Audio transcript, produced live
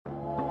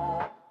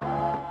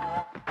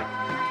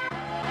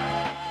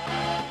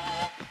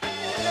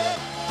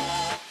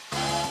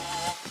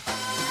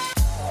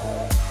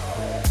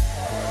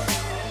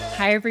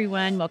Hi,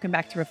 everyone. Welcome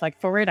back to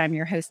Reflect Forward. I'm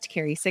your host,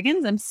 Carrie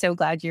Siggins. I'm so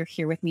glad you're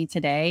here with me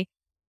today.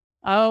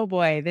 Oh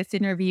boy, this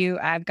interview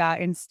I've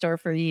got in store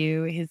for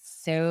you is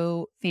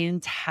so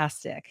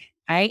fantastic.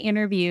 I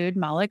interviewed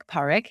Malik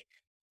Parekh,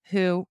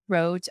 who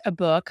wrote a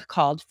book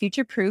called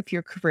Future Proof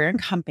Your Career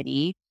and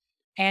Company.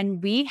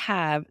 And we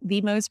have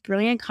the most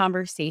brilliant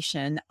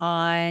conversation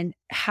on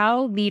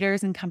how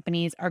leaders and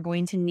companies are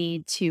going to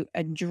need to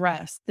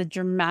address the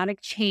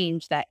dramatic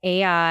change that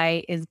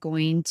AI is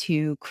going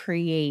to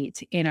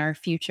create in our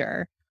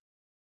future.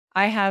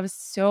 I have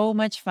so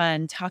much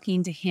fun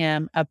talking to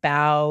him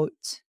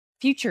about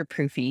future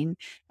proofing,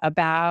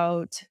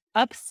 about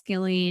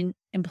upskilling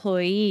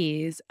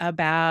employees,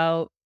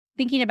 about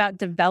thinking about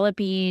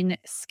developing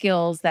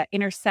skills that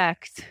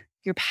intersect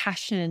your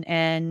passion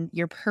and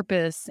your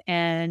purpose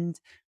and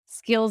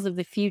skills of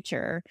the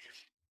future.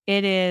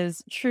 It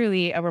is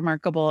truly a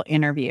remarkable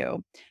interview.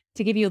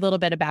 To give you a little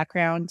bit of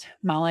background,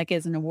 Malik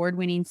is an award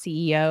winning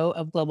CEO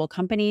of global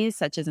companies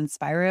such as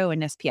Inspiro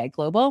and SPI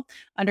Global.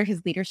 Under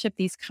his leadership,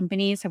 these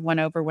companies have won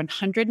over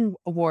 100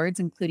 awards,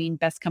 including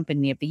Best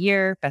Company of the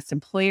Year, Best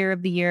Employer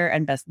of the Year,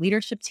 and Best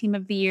Leadership Team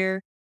of the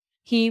Year.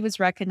 He was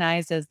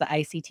recognized as the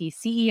ICT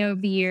CEO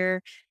of the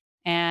Year.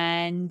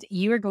 And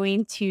you are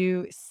going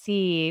to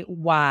see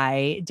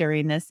why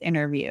during this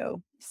interview.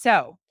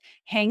 So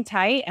hang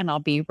tight, and I'll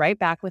be right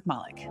back with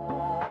Malik.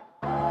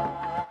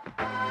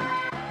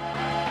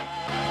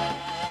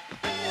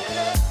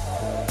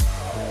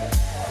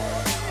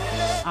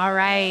 All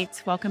right.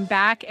 Welcome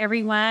back,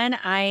 everyone.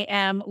 I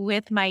am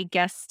with my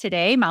guest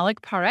today, Malik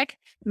Parekh.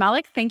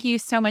 Malik, thank you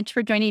so much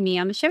for joining me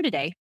on the show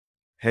today.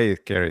 Hey,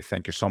 Carrie,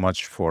 thank you so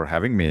much for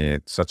having me.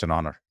 It's such an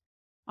honor.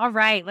 All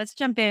right, let's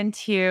jump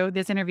into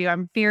this interview.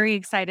 I'm very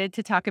excited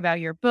to talk about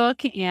your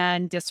book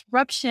and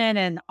disruption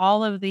and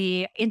all of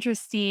the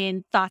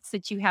interesting thoughts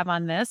that you have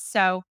on this.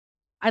 So,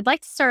 I'd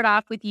like to start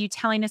off with you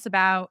telling us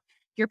about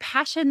your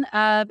passion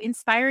of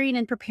inspiring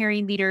and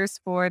preparing leaders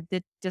for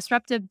the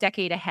disruptive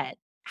decade ahead.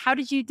 How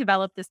did you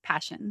develop this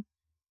passion?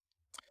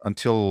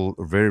 Until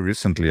very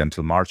recently,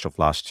 until March of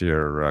last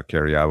year,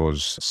 Carrie, I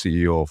was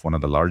CEO of one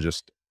of the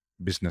largest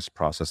business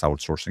process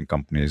outsourcing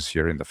companies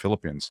here in the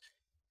Philippines.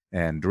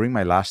 And during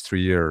my last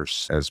 3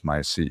 years as my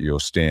CEO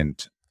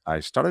stint, I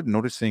started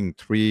noticing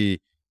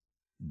three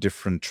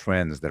different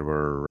trends that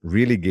were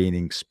really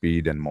gaining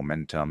speed and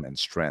momentum and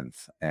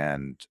strength.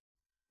 And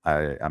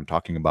I'm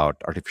talking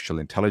about artificial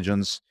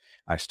intelligence.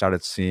 I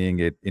started seeing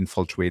it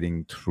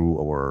infiltrating through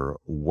our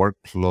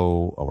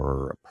workflow,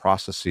 our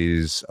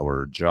processes,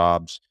 our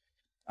jobs.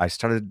 I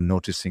started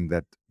noticing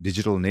that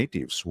digital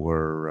natives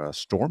were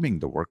storming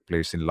the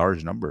workplace in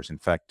large numbers. In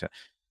fact,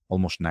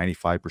 almost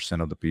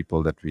 95% of the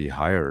people that we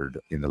hired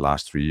in the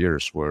last 3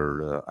 years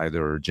were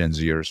either Gen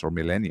Zers or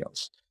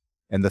millennials.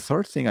 And the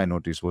third thing I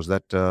noticed was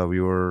that we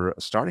were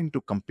starting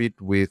to compete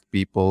with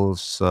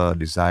people's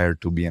desire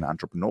to be an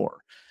entrepreneur.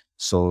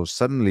 So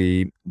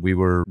suddenly we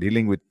were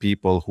dealing with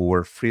people who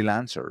were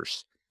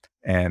freelancers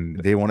and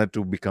they wanted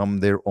to become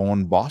their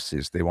own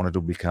bosses. They wanted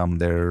to become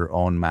their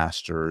own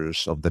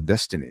masters of the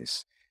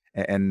destinies.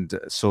 And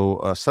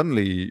so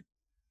suddenly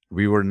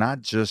we were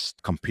not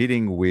just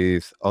competing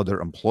with other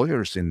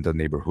employers in the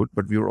neighborhood,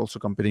 but we were also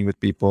competing with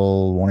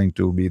people wanting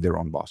to be their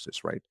own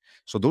bosses, right?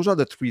 So those are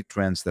the three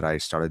trends that I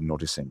started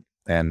noticing.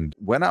 And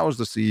when I was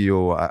the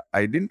CEO,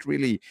 I didn't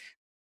really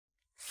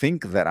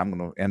think that I'm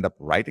going to end up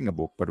writing a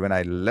book. But when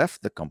I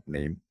left the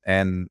company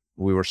and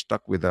we were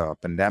stuck with a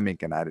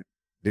pandemic and I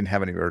didn't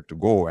have anywhere to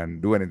go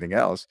and do anything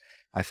else,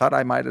 I thought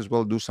I might as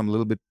well do some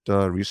little bit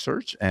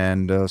research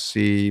and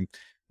see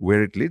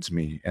where it leads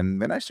me.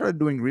 And when I started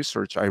doing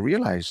research, I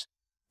realized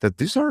that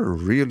these are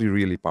really,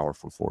 really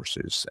powerful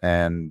forces.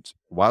 And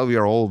while we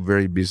are all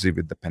very busy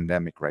with the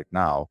pandemic right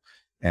now,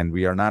 and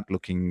we are not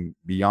looking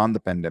beyond the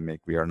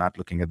pandemic, we are not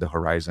looking at the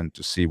horizon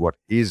to see what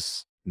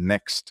is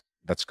next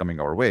that's coming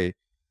our way.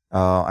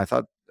 I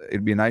thought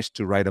it'd be nice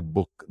to write a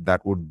book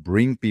that would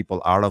bring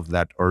people out of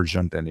that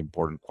urgent and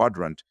important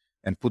quadrant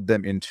and put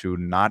them into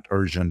not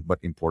urgent but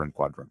important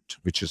quadrant,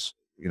 which is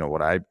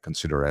what I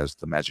consider as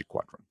the magic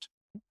quadrant.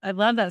 I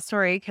love that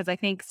story because I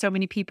think so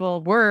many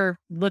people were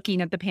looking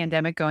at the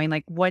pandemic going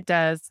like, what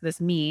does this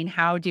mean?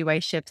 How do I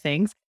shift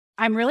things?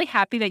 I'm really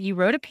happy that you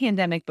wrote a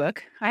pandemic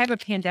book. I have a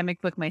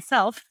pandemic book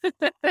myself.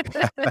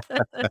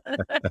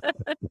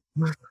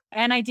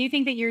 And I do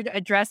think that you're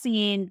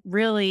addressing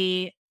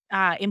really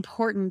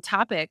important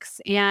topics.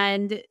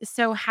 And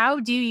so, how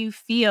do you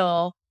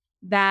feel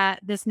that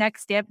this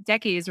next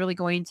decade is really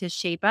going to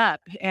shape up?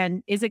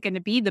 And is it going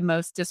to be the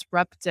most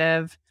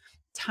disruptive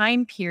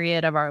time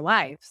period of our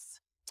lives?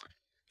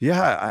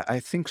 Yeah,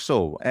 I think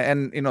so.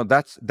 And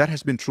that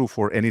has been true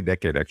for any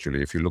decade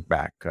actually. If you look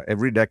back,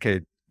 every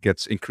decade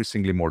gets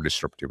increasingly more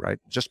disruptive, right?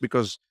 Just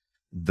because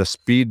the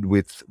speed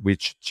with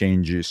which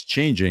change is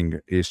changing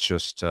is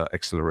just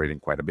accelerating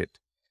quite a bit.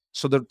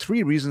 So the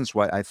three reasons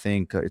why I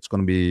think it's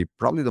going to be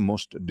probably the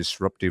most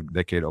disruptive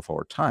decade of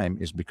our time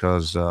is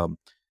because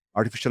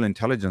artificial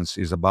intelligence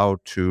is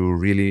about to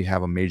really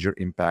have a major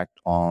impact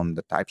on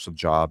the types of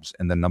jobs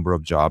and the number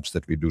of jobs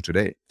that we do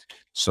today.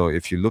 So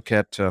if you look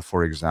at,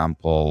 for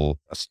example,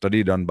 a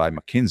study done by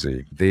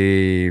McKinsey,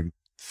 they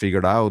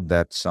figured out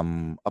that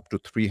some up to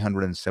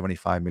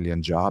 375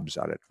 million jobs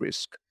are at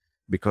risk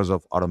because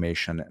of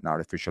automation and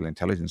artificial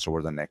intelligence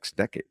over the next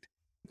decade.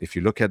 If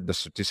you look at the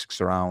statistics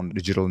around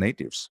digital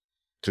natives,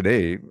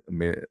 today,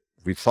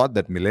 we thought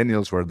that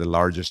millennials were the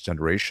largest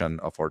generation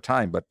of our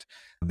time, but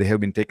they have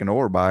been taken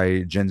over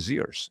by Gen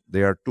Zers.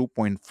 There are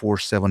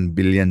 2.47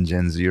 billion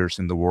Gen Zers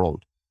in the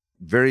world,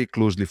 very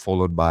closely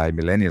followed by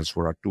millennials,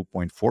 who are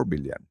 2.4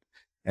 billion.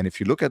 And if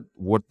you look at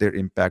what their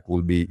impact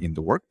will be in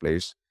the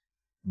workplace,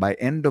 by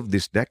end of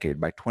this decade,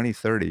 by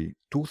 2030,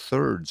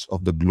 two-thirds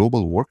of the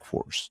global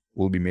workforce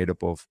will be made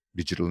up of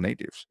digital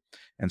natives.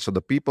 And so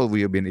the people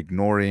we have been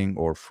ignoring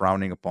or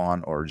frowning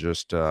upon or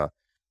just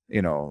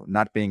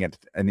not paying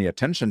any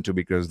attention to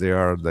because they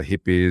are the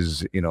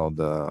hippies,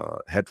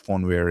 the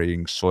headphone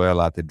wearing, soya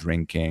latte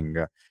drinking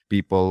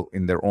people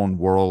in their own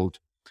world,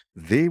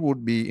 they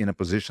would be in a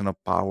position of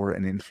power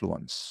and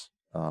influence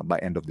by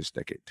end of this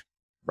decade,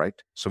 right?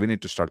 So we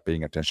need to start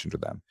paying attention to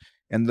them.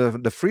 And the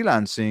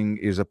freelancing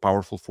is a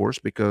powerful force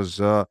because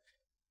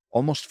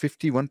almost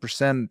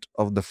 51%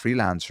 of the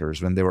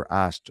freelancers, when they were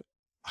asked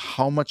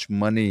how much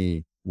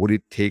money would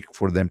it take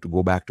for them to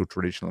go back to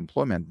traditional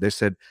employment, they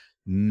said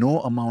no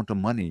amount of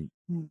money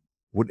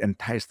would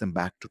entice them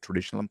back to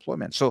traditional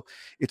employment. So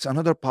it's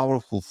another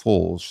powerful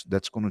force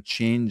that's going to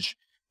change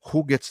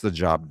who gets the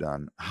job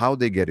done, how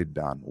they get it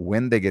done,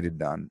 when they get it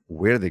done,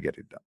 where they get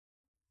it done.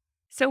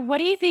 So, what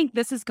do you think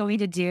this is going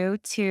to do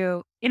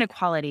to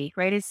inequality,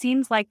 right? It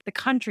seems like the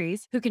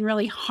countries who can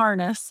really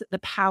harness the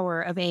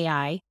power of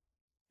AI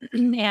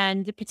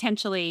and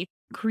potentially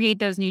create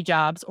those new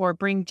jobs or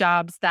bring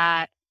jobs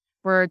that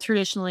were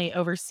traditionally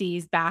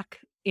overseas back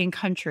in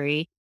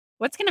country.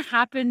 What's going to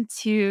happen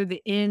to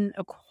the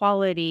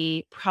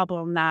inequality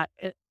problem that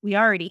we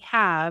already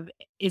have?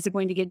 Is it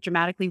going to get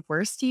dramatically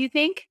worse, do you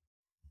think?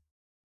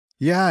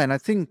 Yeah, and I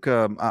think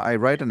I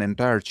write an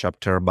entire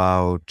chapter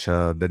about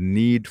the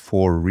need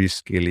for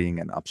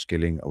reskilling and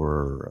upskilling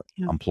our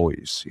Yeah.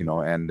 employees.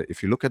 And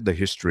if you look at the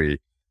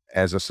history,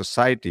 as a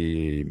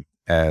society,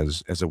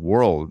 as a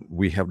world,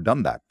 we have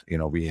done that.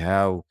 We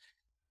have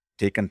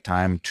taken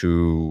time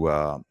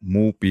to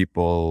move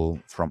people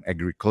from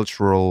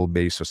agricultural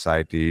based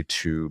society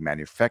to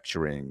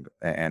manufacturing,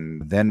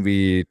 and then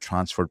we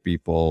transferred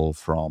people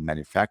from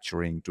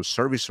manufacturing to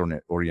service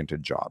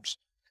oriented jobs.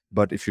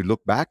 But if you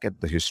look back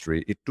at the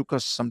history, it took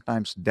us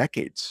sometimes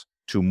decades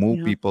to move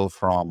Yeah. people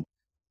from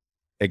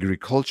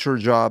agriculture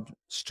jobs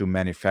to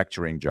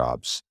manufacturing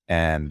jobs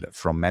and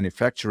from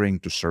manufacturing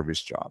to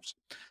service jobs.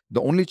 The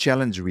only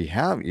challenge we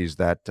have is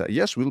that,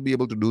 yes, we'll be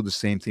able to do the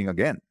same thing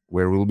again,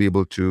 where we'll be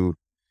able to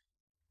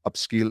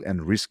upskill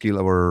and reskill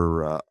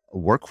our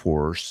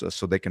workforce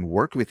so they can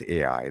work with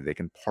AI, they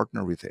can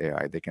partner with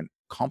AI, they can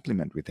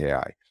complement with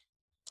AI.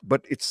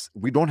 But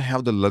we don't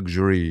have the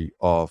luxury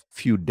of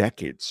few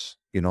decades.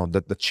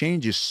 That the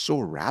change is so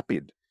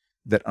rapid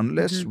that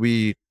unless Mhm.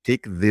 we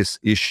take this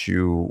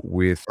issue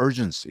with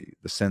urgency,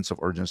 the sense of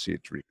urgency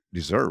it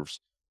deserves,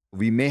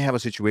 we may have a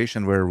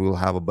situation where we'll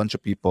have a bunch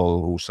of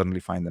people who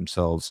suddenly find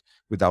themselves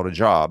without a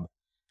job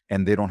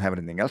and they don't have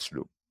anything else to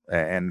do.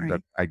 And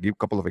Right. I give a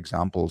couple of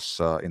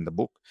examples in the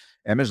book.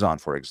 Amazon,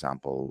 for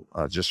example,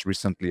 just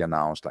recently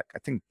announced, like I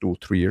think 2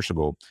 3 years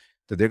ago,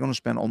 that they're going to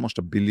spend almost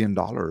 $1 billion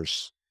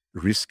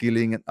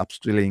reskilling and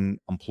upskilling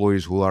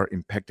employees who are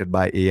impacted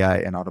by AI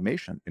and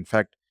automation. In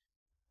fact,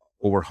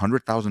 over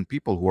 100,000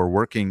 people who are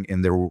working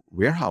in their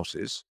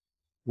warehouses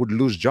would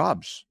lose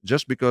jobs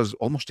just because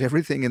almost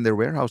everything in their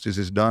warehouses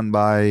is done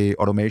by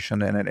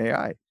automation and an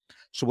AI.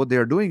 So what they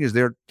are doing is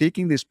they're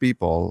taking these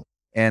people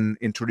and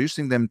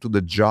introducing them to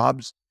the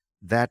jobs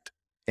that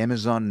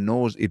Amazon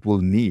knows it will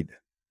need.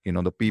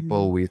 The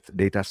people Mhm. with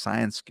data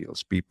science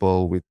skills,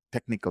 people with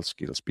technical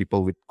skills,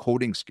 people with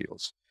coding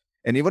skills.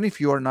 And even if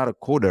you are not a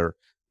coder,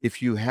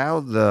 if you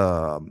have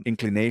the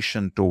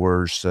inclination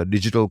towards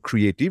digital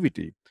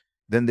creativity,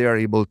 then they are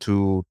able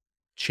to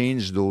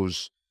change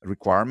those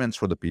requirements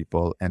for the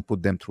people and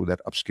put them through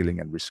that upskilling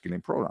and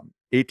reskilling program.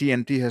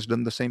 AT&T has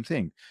done the same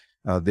thing.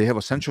 They have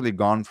essentially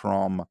gone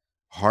from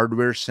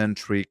hardware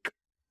centric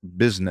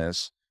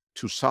business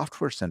to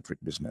software centric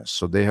business.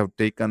 So they have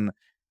taken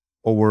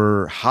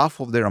over half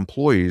of their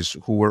employees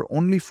who were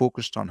only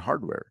focused on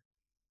hardware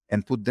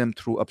and put them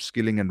through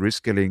upskilling and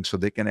reskilling so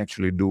they can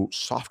actually do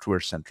software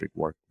centric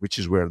work, which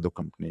is where the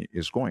company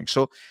is going.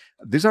 So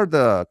these are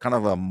the kind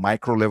of a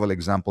micro level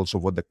examples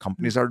of what the Mhm.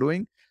 companies are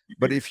doing.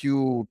 But if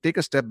you take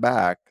a step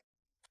back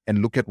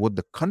and look at what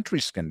the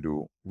countries can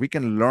do, we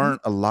can Mhm. learn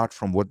a lot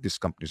from what these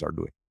companies are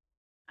doing.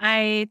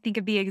 I think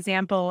of the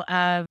example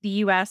of the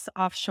US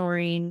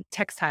offshoring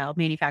textile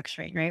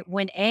manufacturing, right?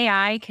 When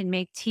AI can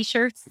make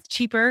t-shirts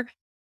cheaper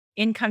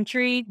in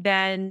country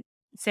than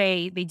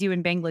say they do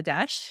in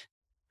Bangladesh,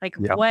 like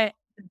Yeah. what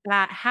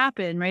that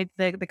happened, right?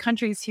 The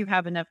countries who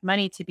have enough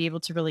money to be able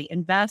to really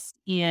invest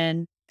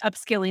in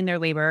upskilling their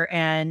labor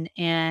and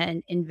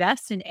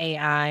invest in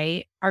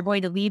AI are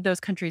going to leave those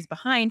countries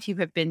behind who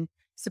have been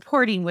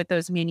supporting with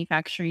those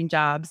manufacturing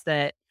jobs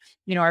that,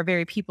 are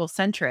very people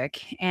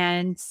centric.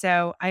 And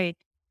so I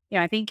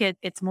think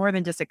it's more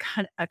than just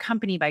a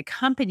company by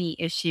company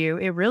issue.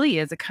 It really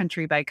is a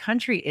country by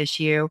country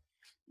issue,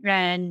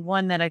 and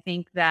one that I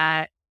think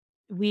that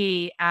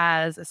we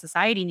as a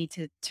society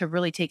need to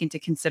really take into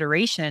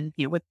consideration,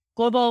 with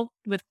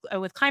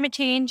with climate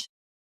change,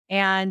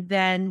 and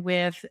then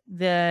with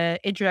the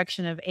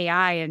introduction of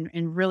AI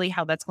and really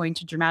how that's going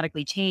to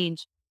dramatically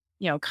change,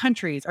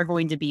 countries are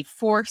going to be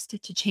forced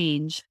to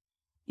change,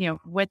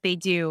 what they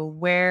do,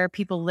 where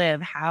people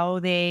live, how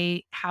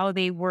they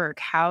work,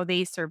 how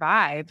they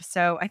survive.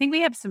 So I think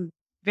we have some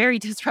very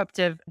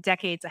disruptive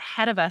decades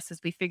ahead of us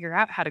as we figure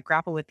out how to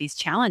grapple with these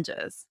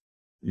challenges.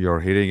 You're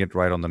hitting it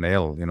right on the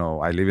nail.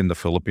 I live in the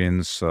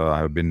Philippines.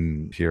 I've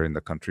been here in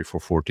the country for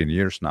 14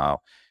 years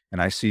now,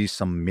 and I see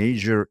some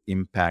major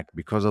impact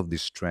because of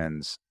these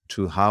trends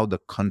to how the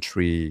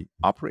country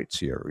operates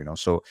here.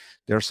 So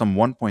there are some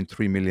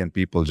 1.3 million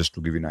people, just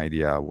to give you an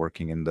idea,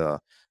 working in the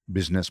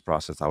business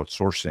process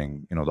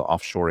outsourcing, the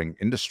offshoring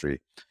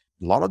industry.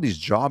 A lot of these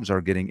jobs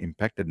are getting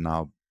impacted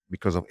now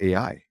because of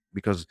AI.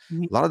 Because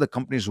Mhm. a lot of the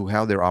companies who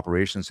have their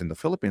operations in the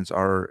Philippines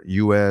are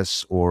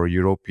US or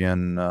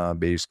European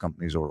based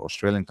companies or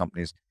Australian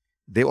companies.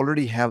 They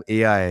already have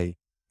AI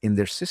in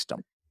their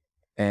system,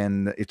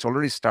 and it's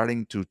already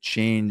starting to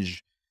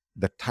change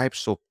the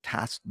types of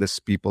tasks these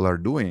people are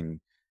doing.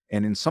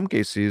 And in some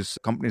cases,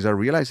 companies are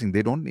realizing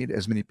they don't need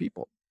as many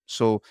people.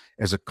 So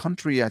as a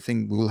country, I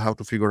think we'll have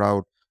to figure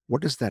out,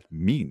 what does that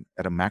mean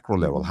at a macro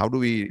level? Mhm. How do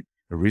we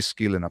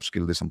reskill and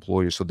upskill these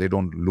employees so they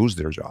don't lose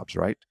their jobs,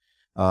 right?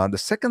 The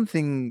second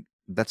thing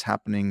that's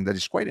happening that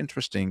is quite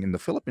interesting in the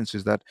Philippines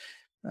is that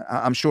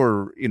I'm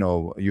sure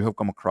you have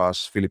come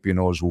across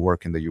Filipinos who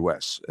work in the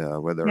U.S.,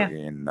 whether Yeah.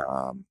 in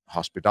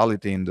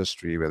hospitality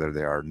industry, whether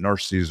they are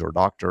nurses or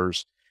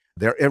doctors.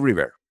 They're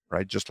everywhere,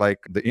 right? Just like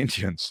the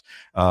Indians,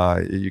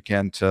 you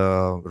can't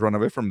run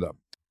away from them.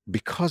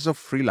 Because of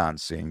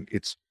freelancing,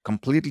 it's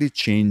completely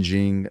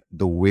changing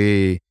the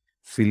way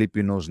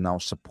Filipinos now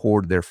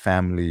support their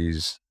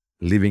families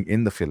living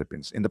in the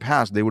Philippines. In the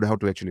past, they would have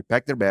to actually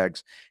pack their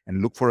bags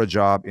and look for a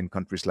job in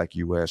countries like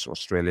US,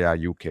 Australia,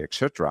 UK,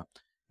 etc.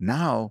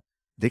 Now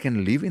they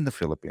can live in the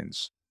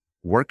Philippines,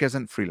 work as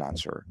a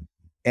freelancer,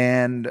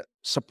 and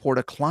support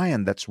a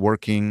client that's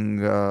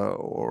working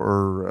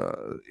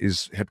or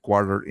is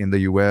headquartered in the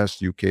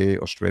US, UK,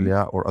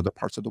 Australia, or other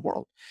parts of the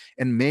world,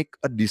 and make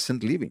a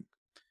decent living,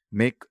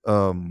 make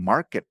a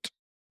market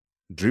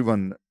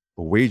driven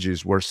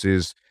wages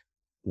versus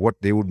what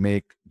they would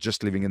make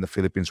just living in the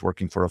Philippines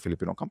working for a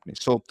Filipino company.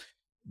 So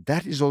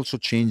that is also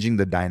changing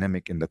the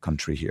dynamic in the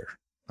country here,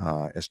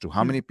 as to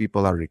how Mm. many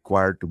people are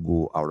required to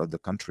go out of the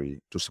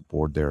country to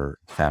support their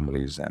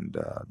families and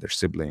their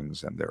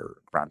siblings and their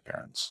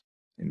grandparents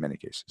in many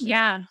cases.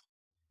 Yeah.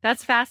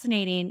 That's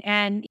fascinating.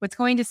 And what's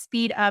going to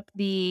speed up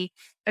the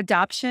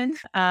adoption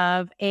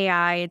of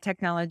AI and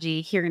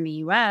technology here in the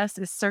US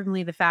is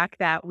certainly the fact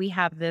that we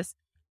have this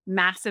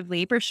massive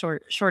labor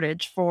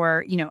shortage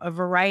for, a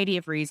variety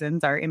of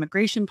reasons, our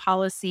immigration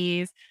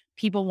policies,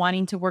 people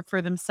wanting to work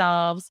for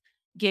themselves,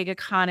 gig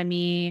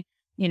economy,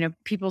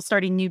 people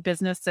starting new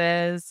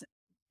businesses,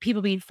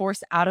 people being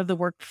forced out of the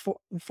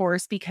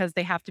workforce because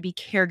they have to be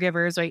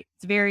caregivers, right?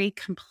 It's a very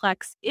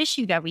complex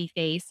issue that we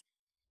face,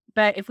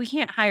 but if we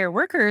can't hire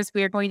workers,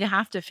 we are going to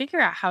have to figure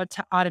out how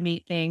to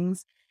automate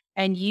things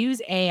and use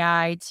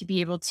AI to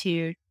be able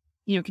to,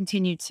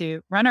 continue to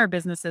run our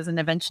businesses and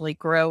eventually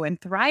grow and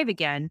thrive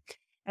again.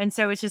 And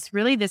so it's just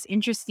really this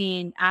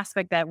interesting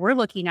aspect that we're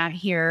looking at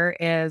here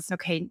is,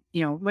 okay,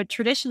 what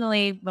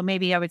traditionally, well,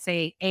 maybe I would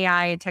say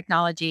AI and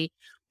technology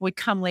would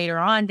come later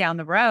on down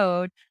the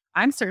road.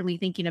 I'm certainly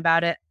thinking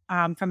about it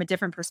from a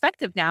different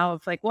perspective now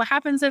of like, what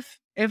happens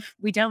if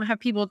we don't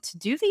have people to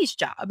do these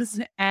jobs?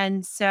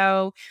 And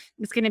so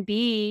it's going to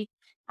be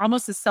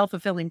almost a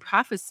self-fulfilling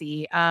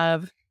prophecy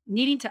of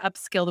needing to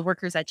upskill the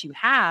workers that you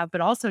have, but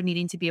also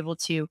needing to be able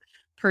to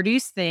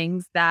produce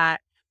things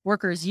that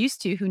workers used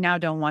to who now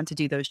don't want to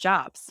do those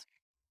jobs.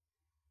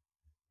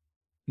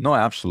 No,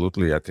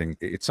 absolutely. I think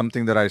it's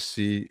something that I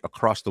see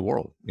across the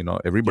world. Yeah.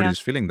 Everybody's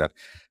feeling that.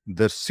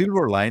 The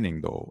silver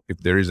lining, though, if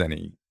there is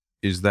any,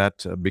 is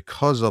that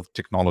because of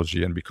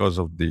technology and because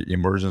of the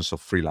emergence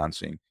of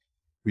freelancing,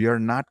 we are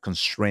not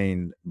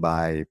constrained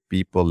by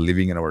people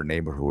living in our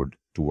neighborhood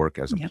to work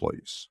as Yeah.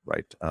 employees,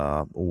 right?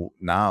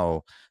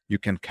 Now you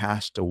can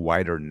cast a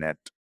wider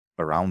net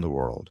around the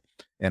world.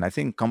 And I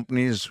think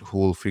companies who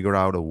will figure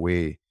out a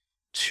way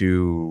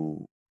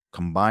to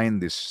combine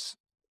these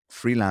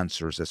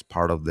freelancers as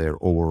part of their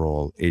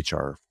overall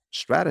HR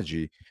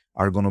strategy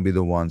are going to be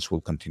the ones who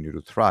will continue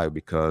to thrive,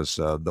 because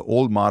the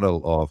old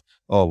model of,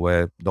 oh,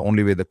 well, the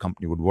only way the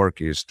company would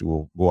work is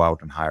to go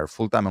out and hire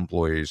full-time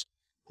employees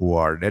who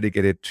are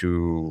dedicated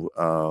to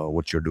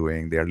what you're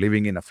doing. They are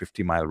living in a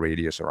 50-mile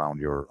radius around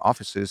your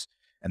offices,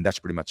 and that's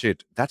pretty much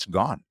it. That's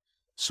gone. Yep.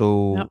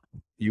 So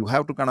you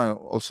have to kind of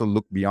also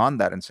look beyond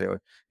that and say,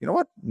 you know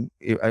what,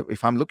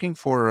 if I'm looking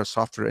for a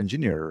software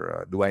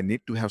engineer, do I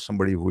need to have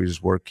somebody who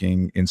is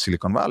working in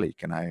Silicon Valley?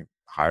 Can I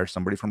hire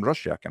somebody from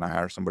Russia? Can I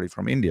hire somebody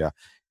from India?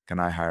 Can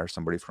I hire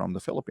somebody from the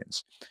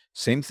Philippines?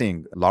 Same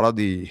thing. A lot of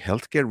the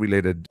healthcare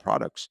related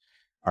products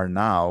are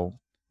now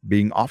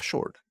being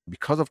offshored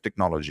because of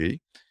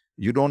technology.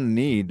 You don't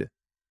need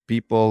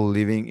people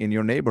living in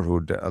your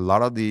neighborhood. A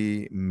lot of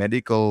the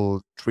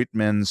medical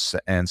treatments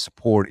and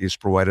support is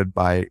provided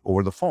by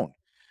over the phone.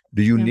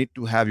 Do you Yeah. need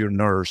to have your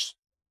nurse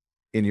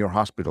in your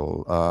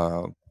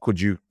hospital? Could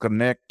you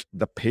connect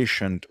the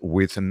patient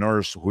with a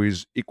nurse who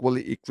is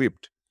equally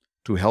equipped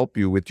to help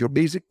you with your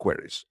basic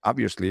queries?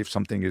 Obviously, if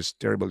something is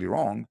terribly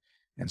wrong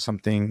and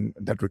something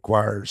that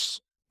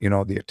requires,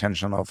 the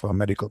attention of a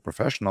medical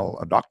professional,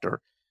 a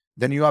doctor,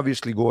 then you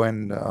obviously go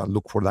and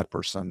look for that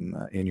person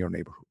in your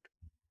neighborhood.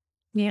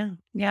 Yeah.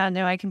 Yeah.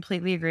 No, I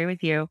completely agree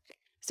with you.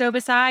 So,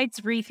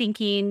 besides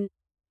rethinking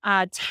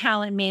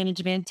talent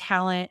management,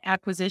 talent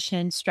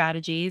acquisition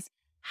strategies,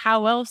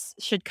 how else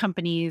should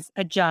companies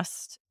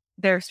adjust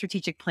their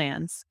strategic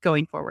plans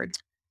going forward?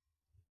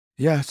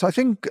 Yeah, so I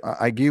think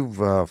I give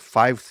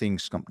 5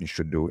 things companies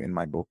should do in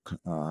my book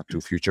to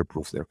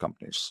future-proof their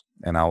companies,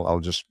 and I'll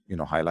just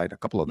highlight a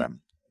couple of Yeah.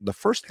 them. The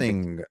first Perfect.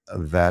 thing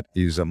that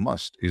is a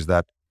must is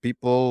that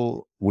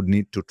people would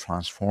need to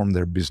transform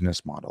their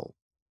business model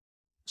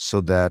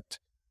so that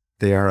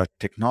they are a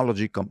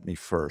technology company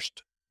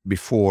first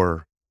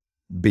before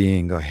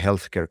being a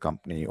healthcare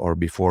company or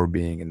before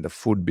being in the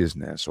food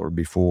business or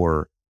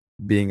before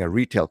being a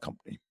retail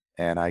company.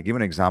 And I give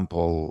an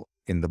example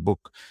in the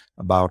book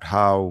about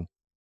how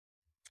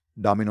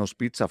Domino's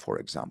Pizza, for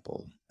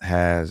example,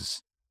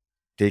 has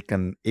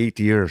taken 8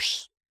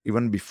 years,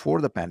 even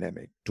before the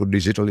pandemic, to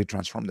digitally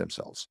transform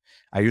themselves.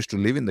 I used to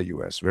live in the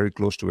US, very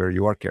close to where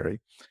you are, Kerry.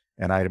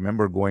 And I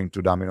remember going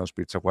to Domino's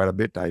Pizza quite a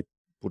bit. I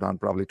put on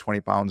probably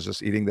 20 pounds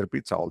just eating their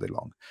pizza all day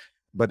long.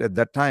 But at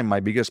that time, my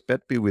biggest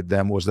pet peeve with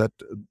them was that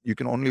you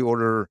can only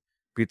order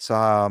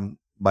pizza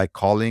by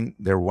calling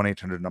their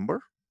 1-800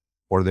 number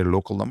or their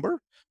local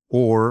number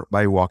or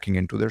by walking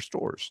into their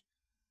stores.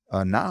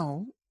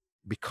 Now,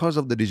 because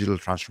of the digital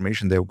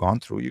transformation they've gone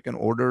through, you can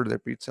order their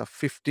pizza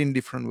 15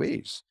 different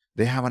ways.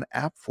 They have an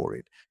app for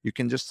it. You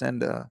can just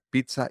send a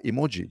pizza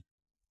emoji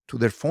to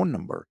their phone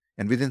number,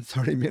 and within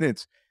 30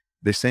 minutes,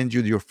 they send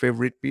you your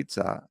favorite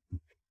pizza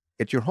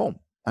at your home.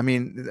 I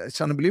mean,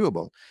 it's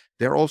unbelievable.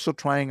 They're also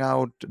trying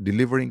out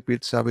delivering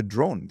pizza with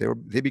drone.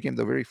 They became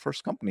the very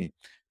first company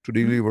to Mhm.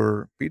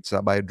 deliver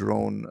pizza by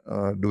drone,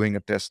 doing a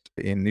test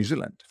in New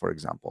Zealand, for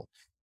example.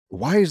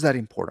 Why is that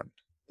important?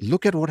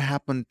 Look at what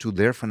happened to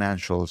their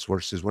financials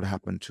versus what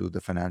happened to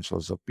the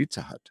financials of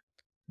Pizza Hut.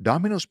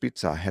 Domino's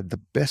Pizza had the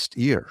best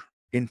year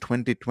in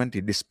 2020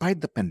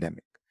 despite the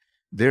pandemic.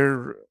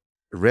 Their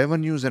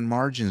revenues and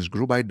margins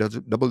grew by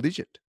double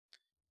digit.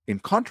 In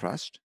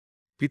contrast,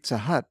 Pizza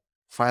Hut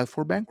filed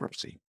for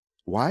bankruptcy.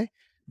 Why?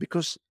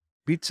 Because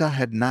Pizza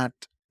had not,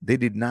 they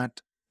did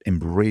not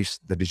embrace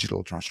the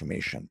digital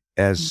transformation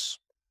as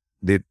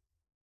they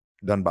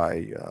done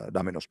by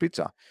Domino's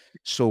Pizza.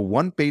 So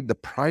one paid the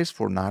price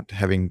for not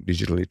having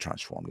digitally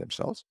transformed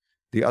themselves.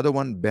 The other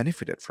one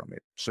benefited from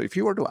it. So if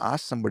you were to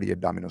ask somebody at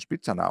Domino's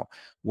Pizza now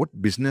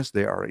what business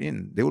they are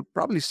in, they would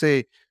probably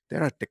say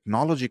they're a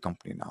technology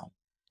company now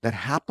that Mhm.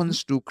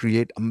 happens to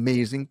create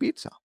amazing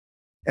pizza.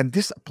 And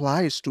this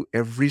applies to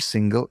every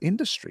single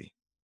industry.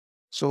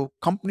 So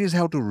companies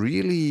have to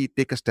really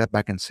take a step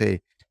back and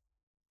say,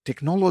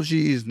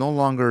 technology is no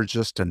longer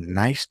just a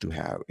nice to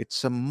have,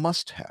 it's a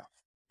must have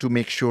to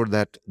make sure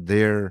that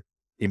they're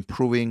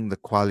improving the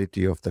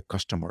quality of the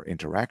customer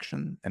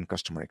interaction and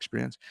customer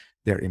experience.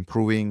 They're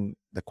improving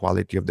the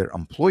quality of their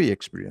employee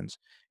experience.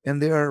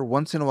 And they are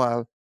once in a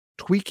while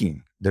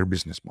tweaking their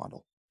business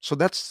model. So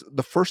that's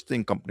the first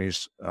thing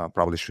companies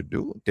probably should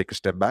do, take a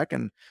step back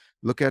and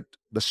look at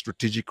the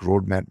strategic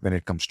roadmap when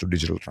it comes to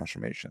digital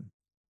transformation.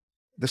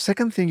 The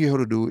second thing you have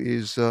to do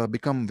is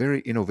become very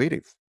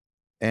innovative.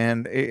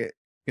 And a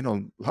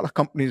lot of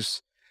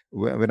companies,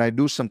 when I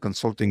do some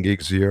consulting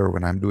gigs here,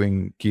 when I'm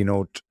doing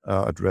keynote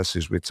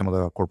addresses with some of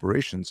the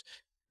corporations,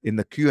 in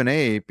the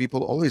Q&A,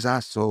 people always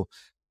ask, so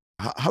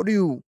how do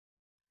you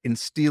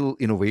instill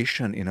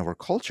innovation in our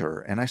culture?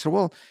 And I said,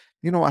 well,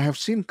 I have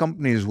seen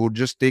companies who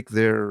just take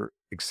their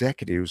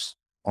executives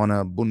on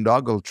a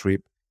boondoggle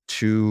trip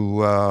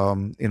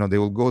to, they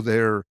will go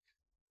there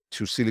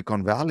to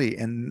Silicon Valley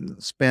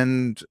and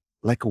spend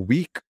like a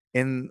week.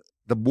 And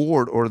the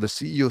board or the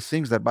CEO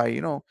thinks that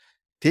by,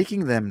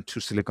 taking them to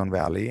Silicon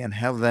Valley and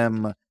have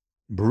them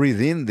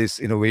breathe in this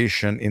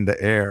innovation in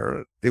the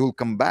air, they will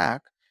come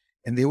back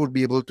and they will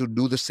be able to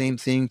do the same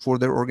thing for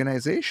their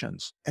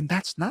organizations. And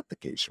that's not the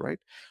case, right?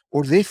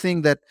 Or they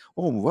think that,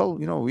 oh, well,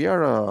 we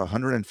are a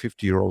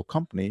 150-year-old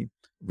company.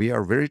 We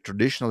are very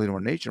traditional in our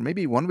nature.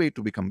 Maybe one way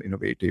to become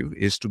innovative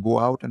is to go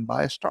out and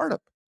buy a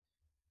startup.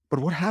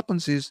 But what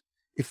happens is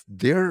if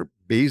their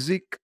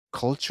basic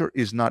culture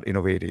is not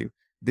innovative,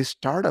 this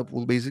startup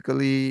will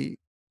basically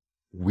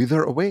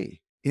wither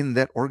away in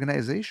that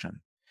organization.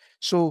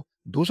 So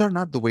those are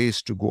not the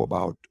ways to go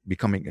about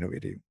becoming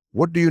innovative.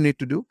 What do you need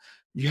to do?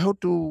 You have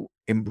to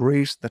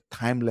embrace the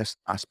timeless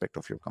aspect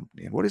of your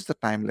company. And what is the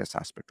timeless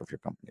aspect of your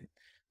company?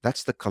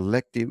 That's the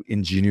collective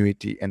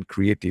ingenuity and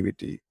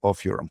creativity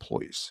of your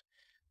employees.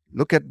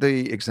 Look at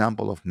the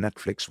example of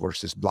Netflix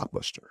versus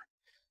Blockbuster.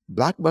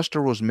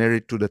 Blockbuster was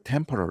married to the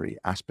temporary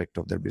aspect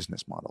of their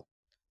business model,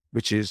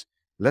 which is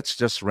let's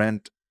just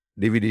rent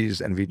DVDs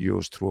and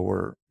videos through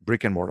our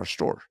brick and mortar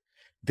store.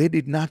 They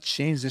did not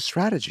change the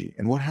strategy.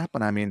 And what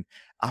happened? I mean,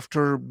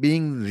 after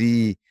being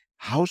the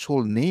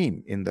household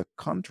name in the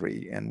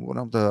country and one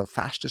of the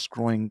fastest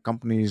growing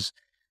companies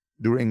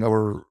during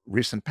our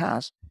recent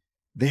past,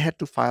 they had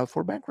to file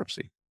for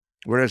bankruptcy.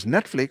 Whereas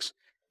Netflix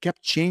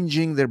kept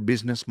changing their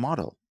business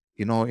model.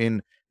 In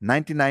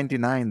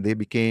 1999, they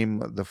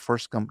became the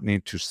first company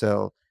to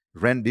sell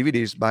rent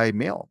DVDs by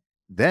mail.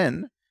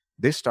 Then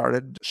they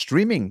started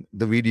streaming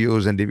the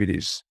videos and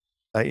DVDs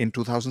in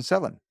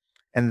 2007.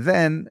 And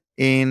then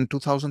in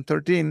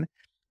 2013,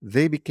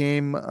 they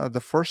became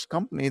the first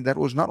company that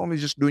was not only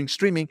just doing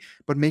streaming,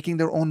 but making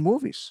their own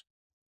movies.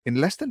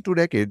 In less than 2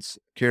 decades,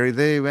 Carrie,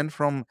 they went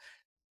from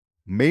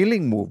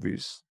mailing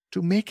movies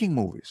to making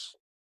movies,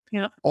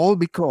 Yeah. all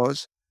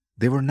because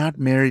they were not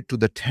married to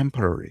the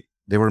temporary.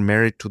 They were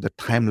married to the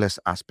timeless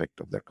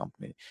aspect of their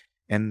company.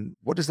 And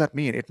what does that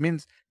mean? It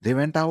means they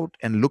went out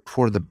and looked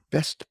for the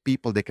best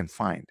people they can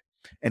find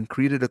and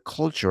created a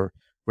culture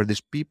where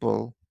these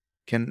people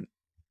can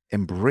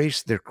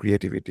embrace their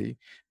creativity.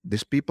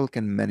 These people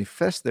can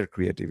manifest their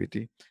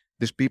creativity.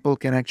 These people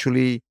can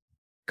actually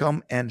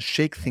come and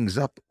shake things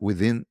up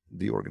within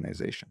the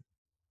organization.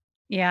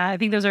 Yeah, I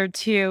think those are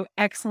two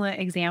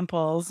excellent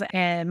examples.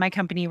 And my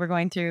company, we're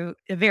going through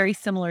a very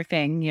similar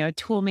thing,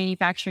 tool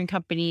manufacturing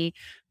company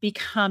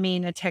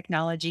becoming a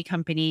technology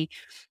company.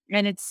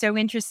 And it's so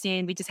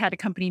interesting. We just had a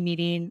company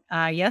meeting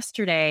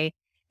yesterday,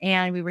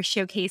 and we were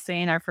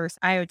showcasing our first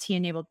IoT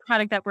enabled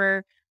product that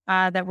we're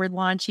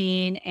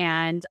launching,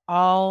 and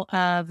all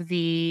of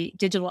the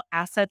digital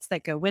assets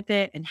that go with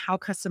it, and how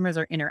customers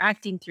are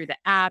interacting through the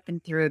app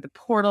and through the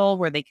portal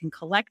where they can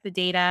collect the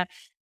data,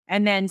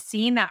 and then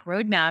seeing that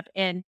roadmap.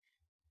 And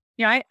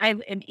I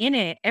am in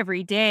it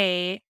every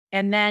day.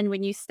 And then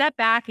when you step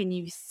back and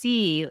you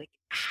see like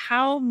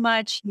how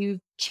much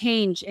you've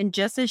changed in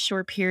just a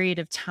short period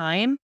of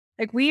time,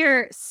 like we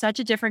are such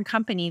a different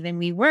company than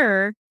we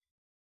were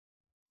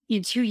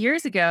 2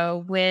 years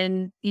ago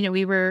when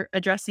we were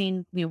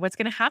addressing what's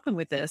going to happen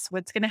with this,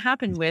 what's going to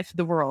happen with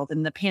the world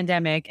and the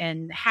pandemic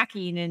and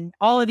hacking and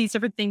all of these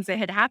different things that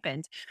had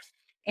happened.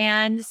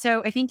 And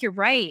so I think you're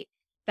right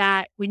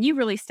that when you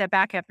really step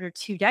back after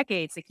 2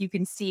 decades, like you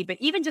can see, but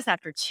even just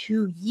after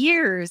 2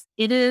 years,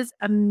 it is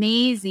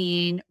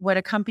amazing what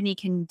a company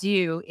can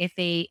do if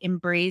they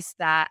embrace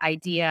that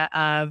idea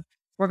of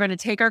we're going to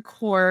take our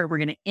core, we're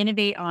going to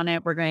innovate on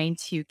it, we're going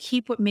to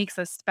keep what makes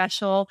us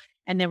special,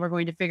 and then we're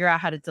going to figure out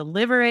how to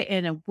deliver it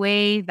in a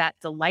way that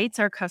delights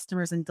our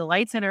customers and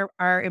delights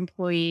our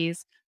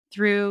employees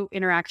through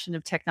interaction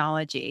of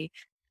technology.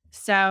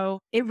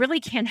 So it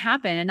really can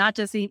happen, and not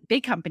just the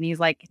big companies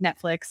like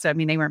Netflix. So, I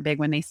mean, they weren't big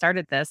when they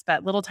started this,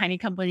 but little tiny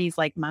companies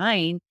like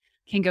mine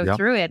can go Yeah.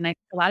 through it. And a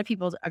lot of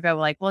people go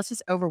like, well, it's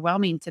just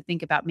overwhelming to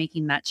think about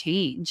making that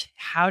change.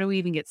 How do we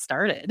even get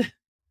started?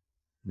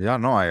 Yeah,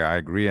 no, I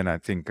agree. And I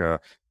think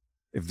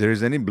if there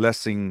is any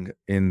blessing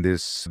in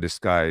this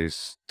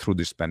disguise through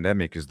this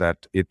pandemic, is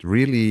that it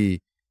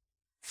really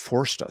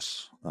forced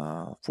us.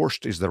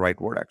 Forced is the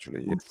right word,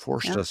 actually. Yeah. It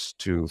forced Yeah. us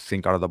to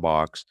think out of the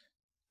box,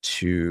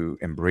 to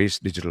embrace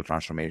digital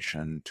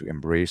transformation, to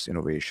embrace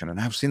innovation. And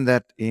I've seen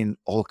that in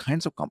all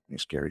kinds of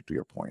companies, Gary, to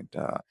your point.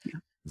 Yeah.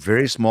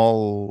 Very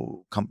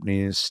small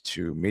companies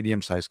to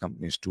medium sized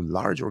companies to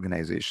large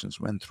organizations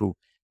went through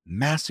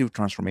massive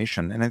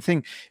transformation. And I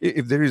think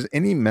if there is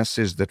any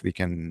message that we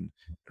can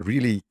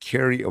really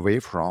carry away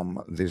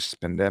from this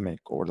pandemic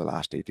over the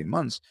last 18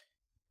 months,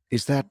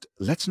 is that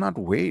let's not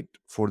wait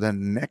for the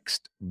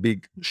next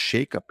big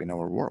shakeup in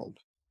our world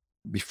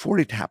before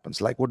it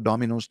happens, like what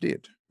Domino's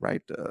did,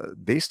 right?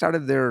 They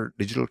started their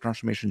digital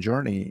transformation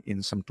journey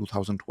in some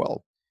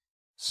 2012,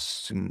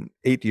 some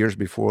 8 years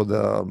before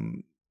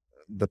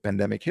the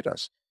pandemic hit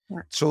us.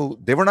 Yeah. So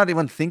they were not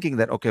even thinking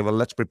that, okay, well,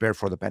 let's prepare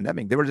for the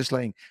pandemic. They were just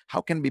like, how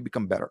can we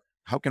become better?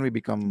 How can we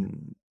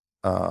become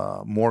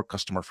more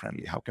customer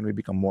friendly? How can we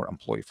become more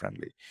employee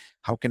friendly?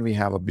 How can we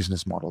have a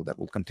business model that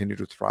will continue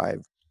to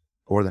thrive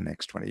over the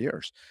next 20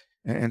 years?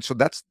 And so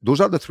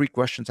those are the three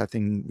questions I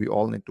think we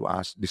all need to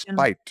ask, Yeah.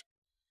 despite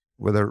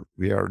whether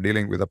we are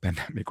dealing with a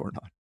pandemic or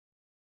not.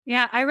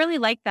 Yeah, I really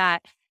like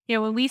that.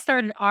 When we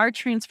started our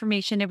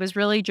transformation, it was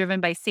really driven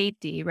by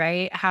safety,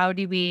 right? How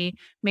do we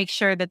make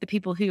sure that the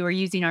people who are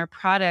using our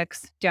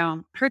products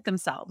don't hurt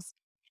themselves?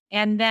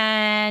 And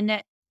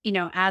then,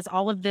 as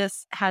all of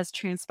this has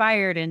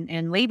transpired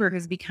and labor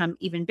has become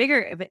even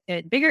bigger,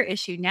 a bigger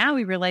issue, now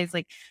we realize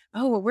like,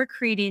 oh, what we're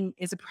creating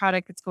is a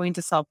product that's going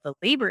to solve the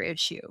labor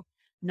issue.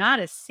 not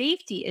a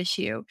safety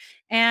issue.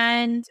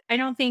 And I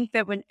don't think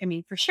that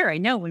for sure, I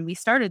know when we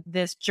started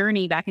this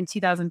journey back in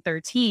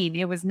 2013,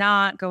 it was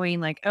not going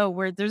like,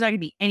 oh, there's not going to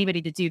be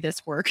anybody to do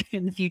this work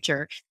in the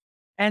future.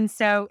 And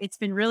so it's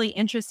been really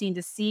interesting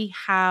to see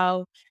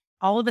how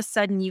all of a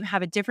sudden you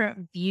have a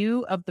different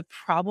view of the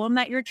problem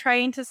that you're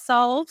trying to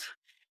solve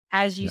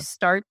as you Yeah.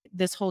 start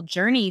this whole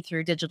journey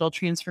through digital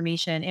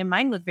transformation. And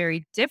mine look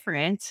very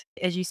different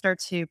as you start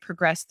to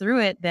progress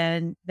through it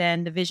than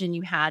the vision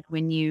you had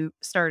when you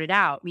started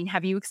out. I mean,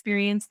 have you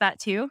experienced that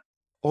too?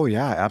 Oh,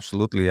 yeah,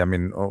 absolutely. I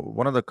mean,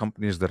 one of the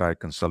companies that I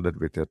consulted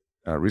with it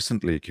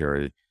recently,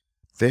 Kerry,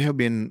 they have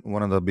been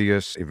one of the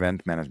biggest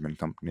event management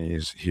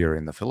companies here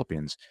in the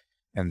Philippines,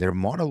 and their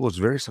model was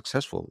very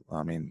successful.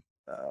 I mean,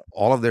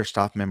 all of their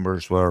staff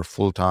members were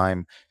full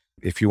time.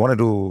 If you wanted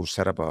to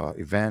set up a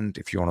event,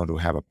 if you wanted to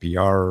have a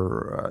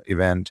PR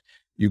event,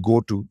 you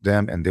go to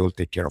them and they will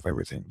take care of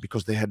everything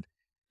because they had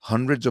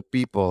hundreds of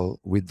people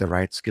with the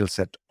right skill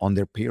set on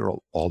their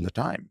payroll all the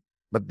time.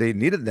 But they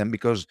needed them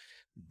because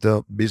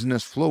the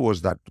business flow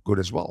was that good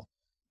as well.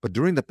 But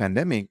during the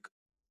pandemic,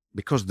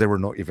 because there were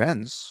no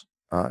events,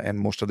 and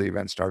most of the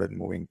events started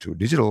moving to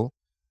digital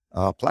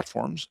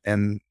platforms,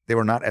 and they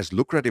were not as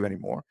lucrative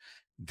anymore,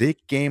 they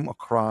came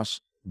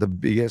across the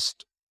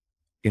biggest,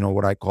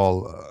 what I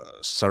call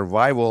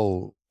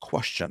survival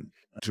question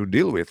to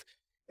deal with.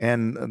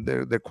 And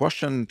their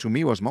question to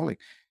me was, Molly,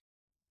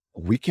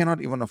 we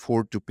cannot even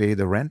afford to pay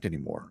the rent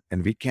anymore,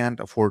 and we can't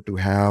afford to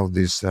have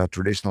these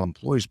traditional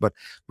employees, but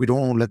we don't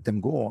want to let them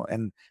go.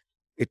 And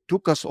it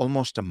took us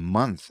almost a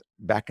month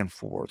back and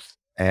forth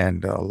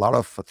and a lot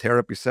of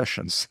therapy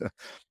sessions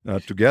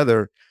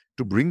together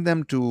to bring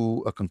them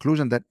to a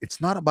conclusion that it's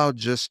not about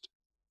just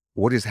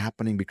what is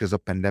happening because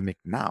of pandemic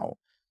now,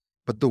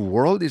 but the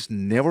world is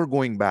never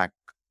going back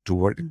to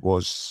what it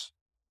was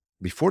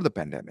before the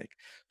pandemic.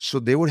 So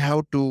they would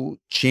have to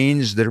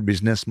change their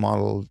business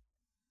model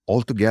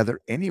altogether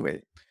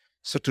anyway.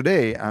 So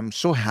today, I'm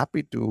so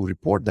happy to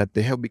report that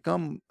they have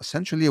become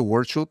essentially a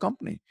virtual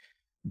company.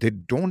 They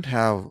don't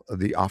have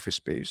the office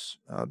space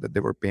that they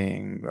were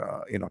paying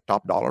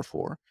top dollar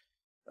for.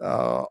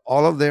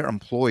 All of their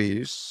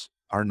employees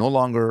are no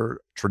longer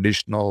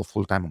traditional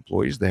full-time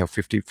employees. They have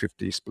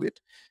 50-50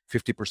 split.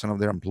 50% of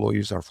their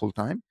employees are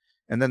full-time,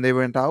 and then they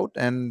went out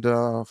and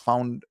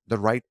found the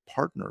right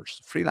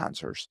partners,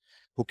 freelancers,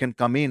 who can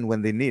come in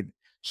when they need.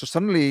 So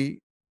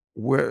suddenly,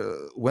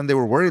 when they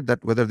were worried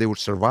that whether they would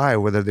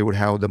survive, whether they would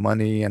have the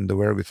money and the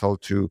wherewithal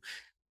to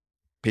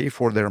pay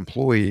for their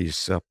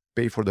employees,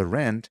 pay for the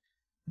rent,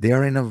 they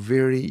are in a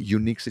very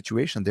unique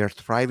situation. They are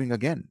thriving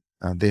again.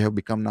 They have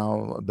become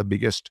now the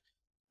biggest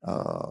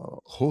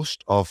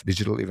host of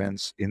digital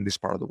events in this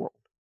part of the world.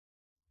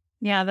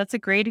 Yeah, that's a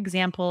great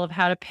example of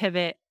how to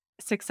pivot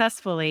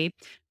successfully.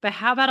 But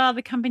how about all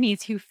the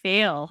companies who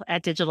fail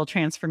at digital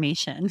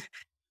transformation?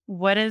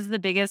 What is the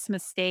biggest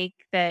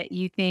mistake that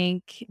you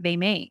think they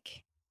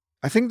make?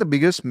 I think the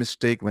biggest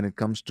mistake when it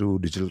comes to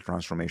digital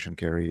transformation,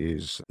 Carrie,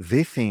 is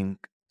they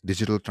think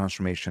digital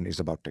transformation is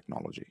about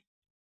technology.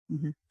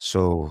 Mhm.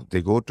 So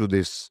they go to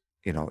this,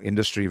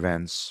 industry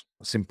events,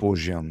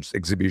 symposiums,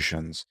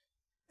 exhibitions,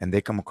 and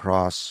they come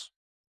across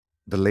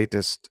the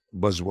latest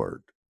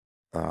buzzword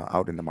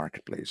out in the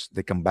marketplace.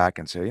 They come back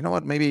and say, you know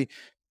what, maybe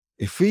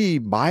if we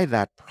buy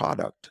that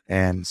product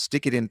and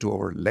stick it into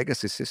our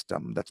legacy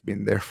system that's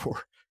been there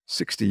for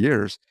 60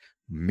 years,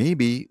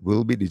 maybe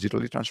we'll be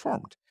digitally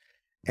transformed.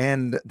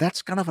 And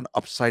that's kind of an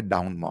upside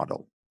down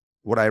model.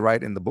 What I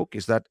write in the book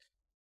is that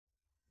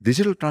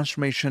digital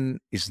transformation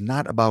is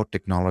not about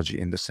technology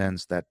in the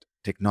sense that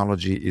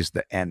technology is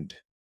the end.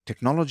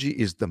 Technology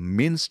is the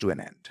means to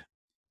an end.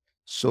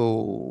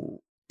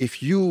 So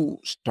if you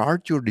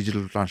start your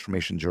digital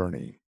transformation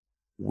journey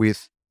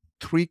with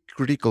three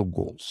critical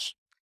goals,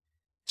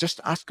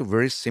 just ask a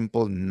very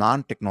simple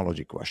non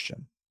technology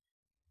question.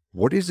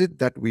 What is it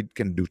that we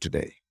can do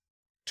today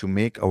to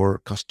make our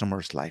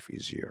customers' life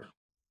easier?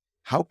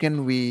 How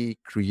can we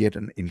create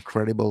an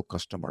incredible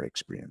customer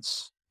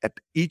experience at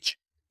each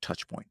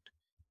touch point?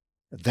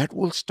 That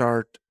will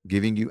start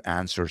giving you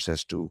answers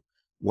as to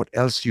what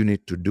else you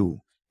need to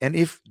do. And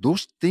if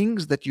those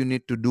things that you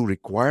need to do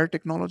require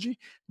technology,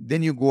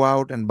 then you go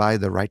out and buy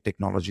the right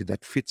technology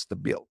that fits the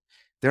bill.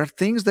 There are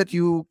things that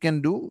you can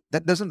do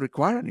that doesn't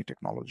require any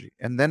technology.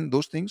 And then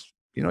those things,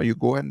 you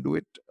go and do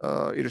it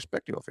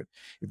irrespective of it.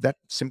 If that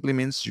simply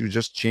means you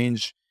just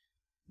change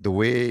the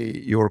way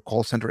your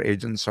call center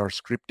agents are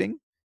scripting,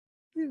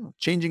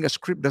 changing a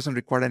script doesn't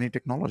require any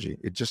technology.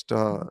 It's just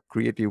a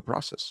creative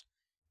process.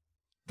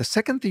 The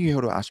second thing you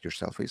have to ask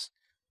yourself is,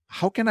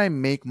 how can I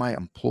make my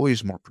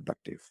employees more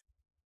productive?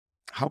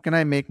 How can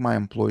I make my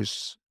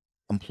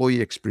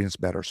employee experience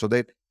better so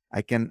that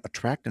I can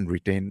attract and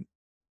retain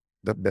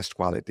the best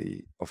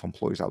quality of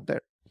employees out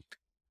there?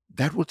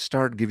 That would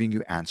start giving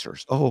you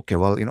answers. Oh, okay,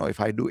 well, if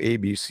I do A,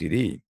 B, C,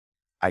 D,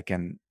 I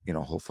can,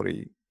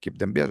 hopefully keep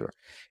them better.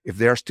 If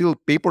there are still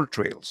paper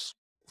trails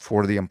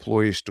for the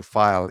employees to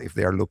file if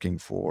they are looking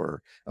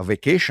for a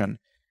vacation,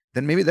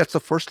 then maybe that's the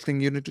first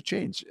thing you need to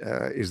change.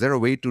 Is there a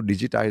way to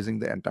digitizing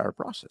the entire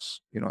process?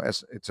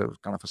 As it's a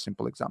kind of a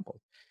simple example.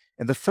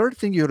 And the third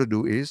thing you have to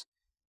do is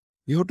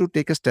you have to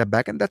take a step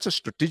back, and that's a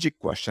strategic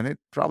question. It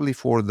probably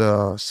for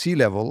the C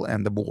level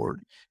and the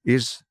board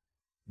is: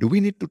 do we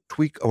need to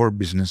tweak our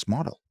business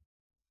model?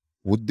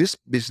 Would this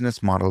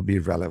business model be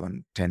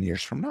relevant 10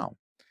 years from now?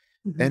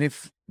 Mhm. And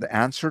if the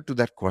answer to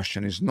that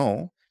question is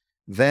no,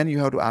 then you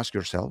have to ask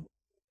yourself,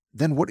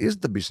 then what is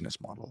the business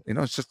model?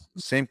 It's just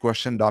the same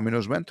question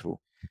Domino's went through.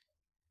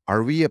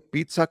 Are we a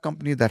pizza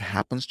company that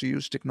happens to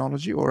use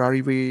technology, or are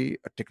we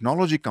a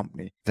technology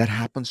company that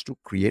happens to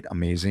create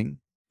amazing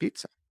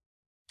pizza?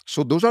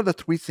 So those are the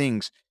three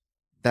things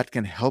that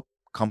can help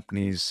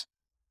companies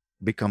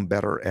become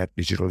better at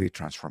digitally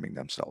transforming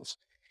themselves.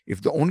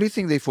 If the only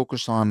thing they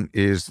focus on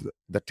is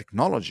the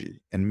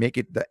technology and make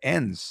it the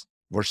ends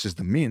versus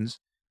the means,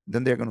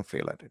 then they're going to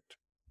fail at it.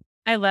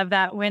 I love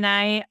that. When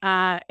I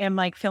am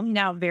like filming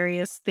out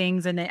various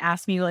things and they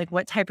ask me like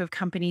what type of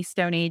company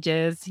Stone Age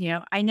is,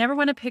 I never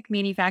want to pick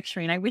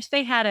manufacturing. I wish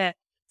they had a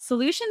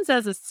solutions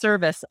as a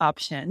service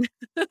option.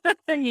 I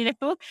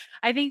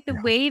think the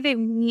Yeah, way that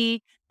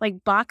we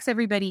like box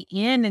everybody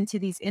into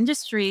these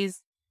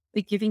industries,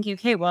 like you think,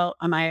 okay, well,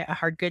 am I a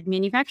hard good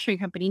manufacturing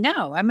company?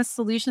 No, I'm a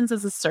solutions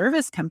as a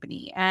service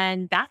company.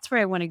 And that's where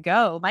I want to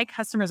go. My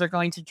customers are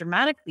going to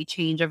dramatically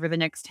change over the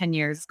next 10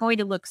 years. It's going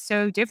to look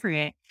so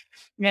different,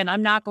 and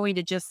I'm not going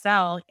to just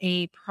sell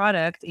a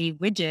product, a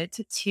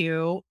widget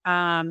to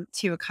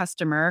a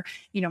customer.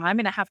 I'm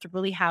going to have to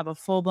really have a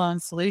full-blown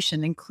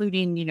solution,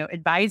 including,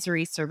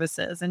 advisory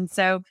services. And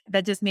so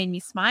that just made me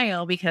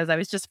smile because I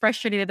was just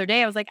frustrated the other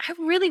day. I was like, I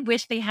really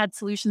wish they had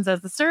solutions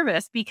as a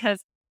service,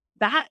 because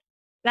that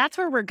that's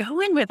where we're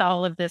going with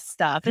all of this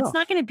stuff. yeah, It's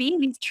not going to be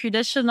these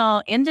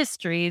traditional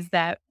industries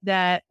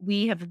that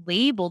we have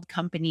labeled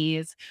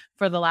companies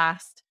for the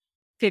last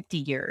 50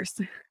 years.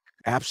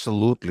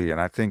 absolutely. And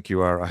I think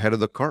you are ahead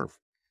of the curve.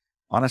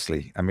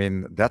 Honestly, I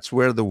mean, that's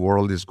where the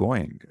world is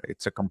going.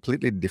 It's a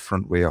completely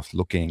different way of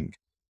looking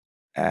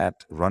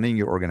at running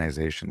your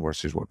organization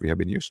versus what we have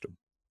been used to.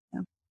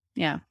 Yeah.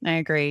 Yeah, I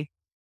agree.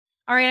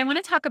 All right, I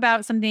want to talk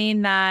about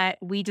something that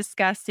we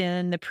discussed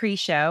in the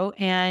pre-show,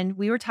 and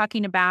we were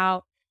talking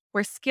about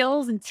where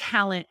skills and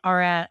talent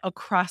are at a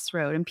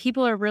crossroad, and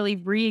people are really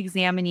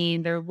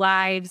re-examining their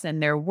lives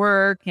and their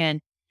work and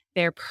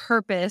their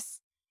purpose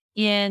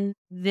in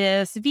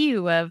this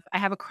view of I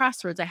have a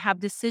crossroads, I have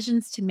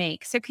decisions to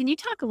make. So can you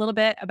talk a little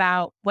bit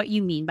about what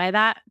you mean by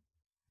that?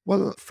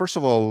 Well, first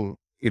of all,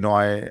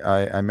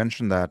 I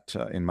mentioned that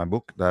in my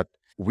book that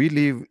we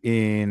live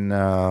in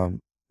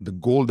the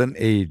golden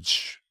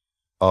age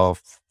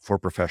of for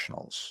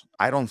professionals.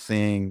 I don't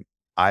think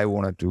I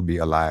wanted to be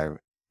alive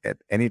at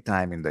any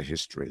time in the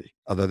history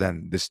other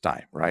than this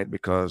time, right?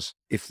 Because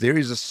if there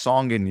is a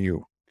song in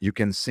you, you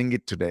can sing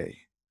it today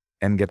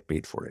and get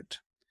paid for it.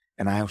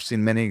 And I have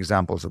seen many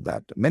examples of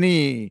that.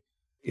 Many,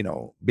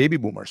 baby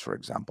boomers, for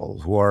example,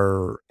 who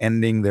are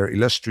ending their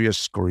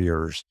illustrious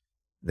careers,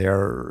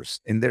 they're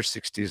in their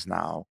 60s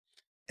now,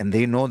 and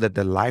they know that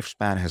the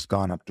lifespan has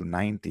gone up to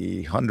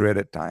 90, 100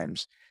 at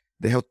times.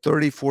 They have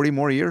 30, 40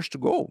 more years to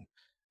go.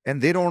 And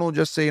they don't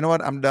just say, you know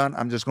what, I'm done.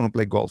 I'm just going to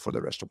play golf for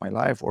the rest of my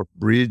life, or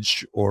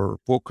bridge or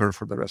poker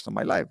for the rest of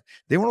my life.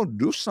 They want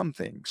to do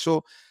something.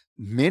 So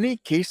many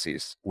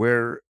cases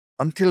where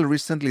until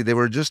recently they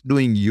were just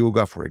doing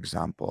yoga, for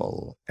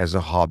example, as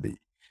a hobby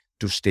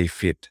to stay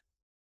fit.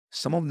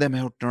 Some of them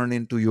have turned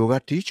into yoga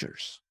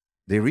teachers.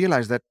 They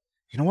realize that,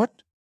 you know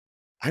what?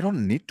 I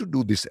don't need to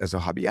do this as a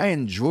hobby. I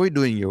enjoy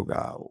doing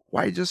yoga.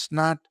 Why just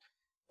not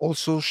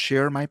also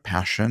share my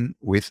passion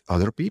with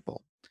other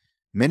people?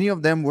 Many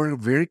of them were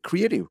very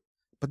creative,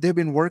 but they've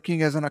been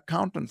working as an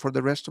accountant for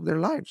the rest of their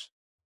lives.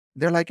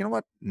 They're like, you know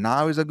what?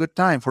 Now is a good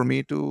time for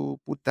me to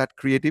put that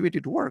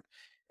creativity to work.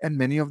 And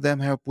many of them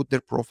have put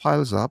their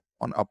profiles up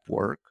on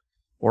Upwork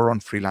or on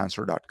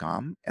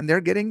freelancer.com, and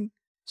they're getting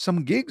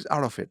some gigs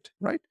out of it,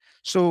 right?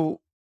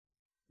 So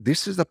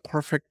this is the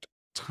perfect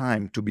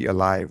time to be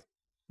alive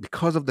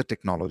because of the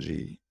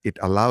technology. It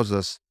allows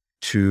us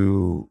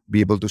to be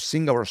able to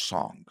sing our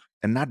song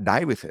and not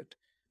die with it,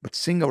 but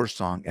sing our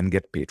song and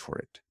get paid for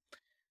it.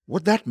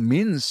 What that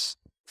means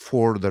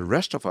for the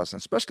rest of us, and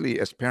especially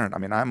as parent, I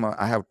mean,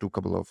 I have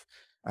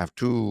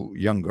two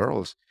young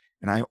girls,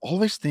 and I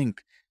always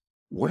think,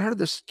 what are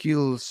the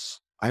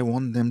skills I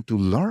want them to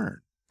learn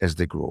as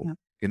they grow?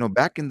 Yeah.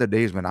 Back in the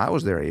days when I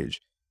was their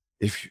age,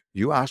 if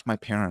you ask my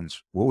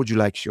parents, what would you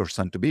like your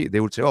son to be? They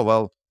would say, oh,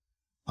 well,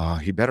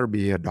 he better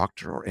be a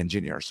doctor or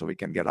engineer so we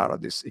can get out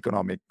of this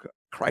economic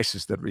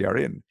crisis that we are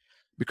in.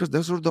 Because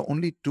those were the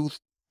only two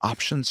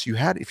options you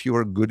had if you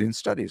were good in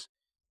studies.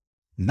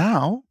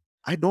 Now,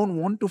 I don't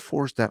want to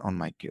force that on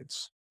my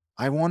kids.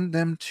 I want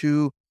them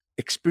to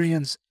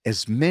experience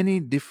as many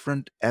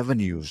different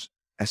avenues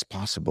as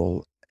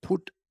possible,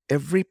 put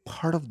every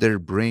part of their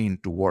brain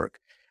to work.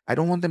 I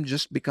don't want them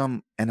just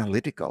become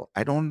analytical.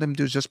 I don't want them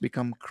to just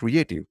become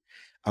creative.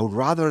 I would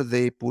rather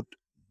they put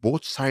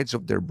both sides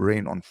of their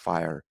brain on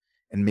fire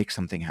and make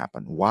something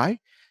happen. Why?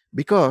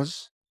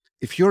 Because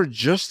if you're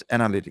just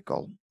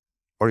analytical,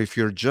 or if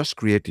you're just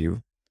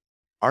creative,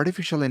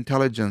 artificial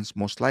intelligence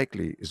most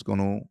likely is going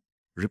to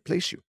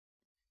replace you,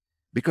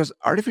 because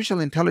artificial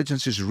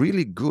intelligence is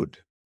really good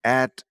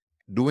at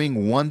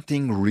doing one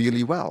thing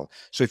really well.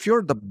 So if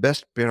you're the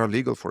best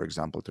paralegal, for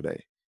example,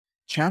 today,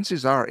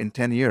 chances are in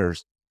 10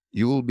 years,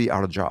 you will be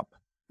out of job,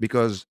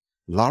 because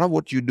a lot of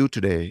what you do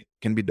today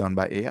can be done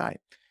by AI.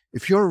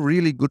 If you're a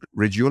really good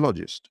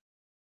radiologist,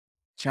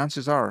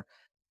 chances are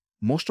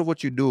most of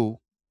what you do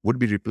would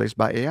be replaced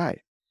by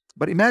AI.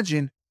 But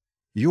imagine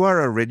you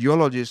are a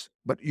radiologist,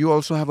 but you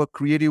also have a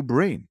creative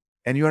brain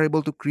and you are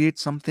able to create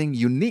something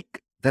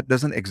unique that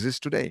doesn't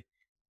exist today.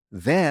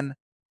 Then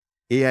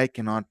AI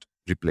cannot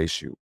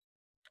replace you.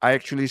 I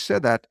actually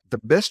said that the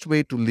best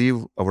way to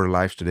live our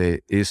life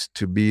today is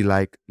to be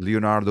like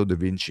Leonardo da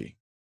Vinci.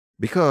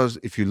 Because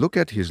if you look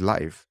at his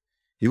life,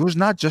 he was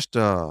not just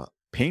a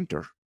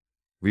painter.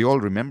 We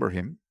all remember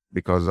him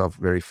because of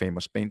very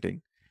famous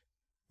painting.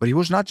 But he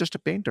was not just a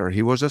painter,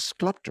 he was a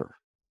sculptor.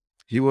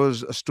 He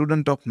was a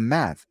student of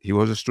math. He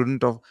was a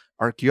student of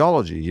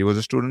archaeology. He was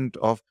a student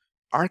of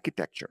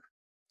architecture.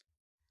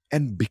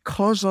 And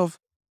because of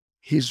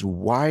his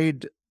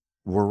wide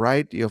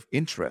variety of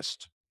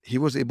interest, he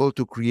was able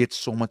to create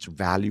so much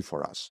value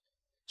for us.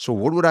 So,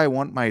 what would I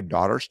want my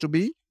daughters to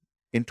be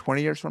in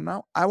 20 years from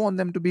now? I want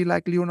them to be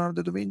like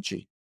Leonardo da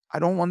Vinci. I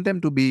don't want them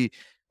to be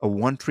a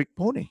one trick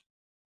pony.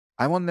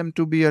 I want them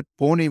to be a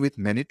pony with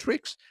many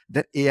tricks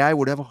that AI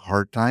would have a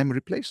hard time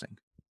replacing.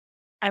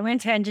 I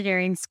went to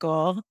engineering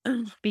school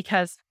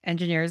because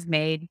engineers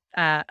made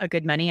a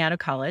good money out of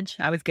college.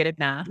 I was good at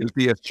math.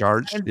 Guilty as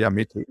charged. And- Yeah,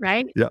 me too.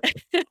 Right? Yeah.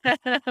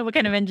 What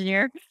kind of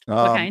engineer?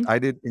 What kind? I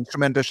did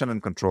instrumentation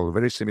and control,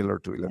 very similar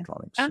to Yeah.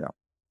 electronics. Oh,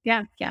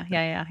 Yeah. Yeah.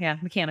 yeah.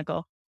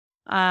 Mechanical.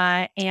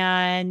 But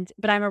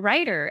I'm a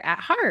writer at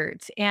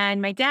heart.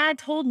 And my dad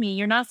told me,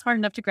 you're not smart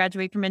enough to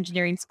graduate from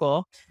engineering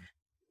school,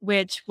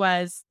 which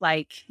was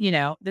like,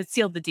 that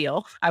sealed the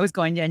deal. I was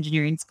going to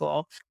engineering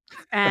school.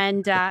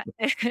 And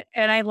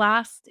and I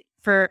lost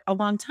for a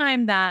long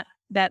time that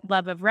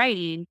love of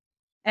writing.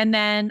 And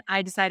then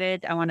I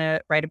decided I want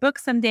to write a book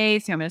someday.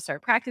 So I'm going to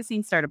start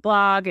practicing, start a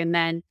blog. And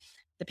then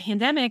the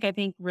pandemic, I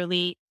think,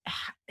 really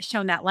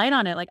shone that light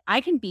on it. Like I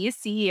can be a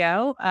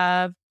CEO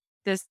of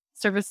this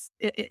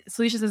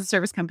solutions as a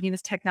service company,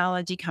 this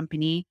technology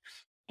company.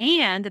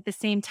 And at the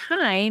same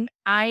time,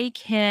 I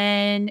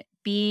can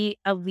be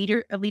a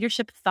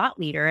leadership thought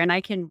leader, and I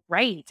can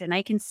write and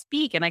I can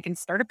speak and I can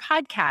start a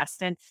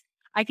podcast and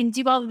I can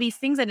do all of these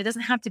things. And it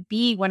doesn't have to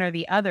be one or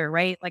the other,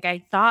 right? Like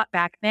I thought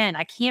back then,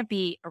 I can't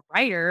be a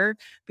writer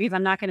because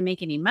I'm not going to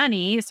make any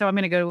money. So I'm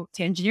going to go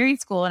to engineering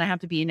school and I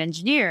have to be an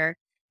engineer.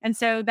 And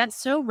so that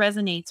so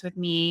resonates with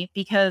me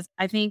because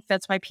I think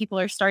that's why people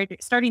are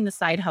starting the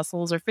side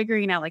hustles or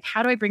figuring out like,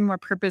 how do I bring more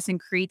purpose and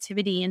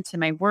creativity into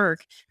my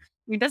work?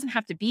 It doesn't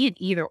have to be an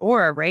either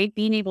or, right?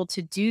 Being able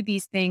to do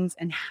these things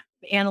and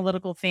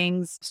analytical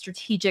things,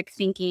 strategic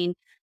thinking,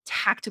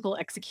 tactical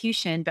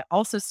execution, but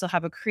also still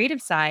have a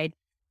creative side.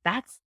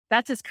 That's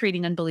just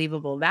creating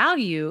unbelievable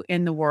value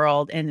in the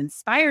world and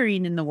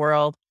inspiring in the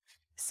world.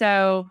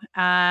 So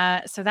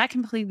that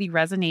completely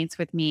resonates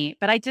with me.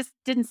 But I just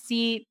didn't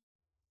see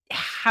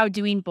how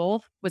doing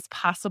both was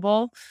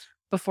possible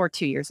before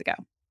 2 years ago.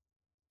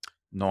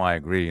 No, I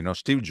agree.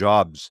 Steve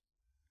Jobs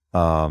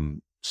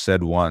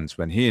said once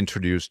when he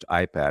introduced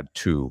iPad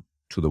 2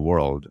 to the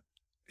world,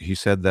 he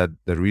said that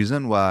the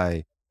reason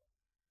why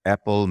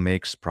Apple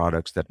makes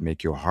products that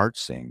make your heart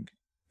sing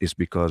is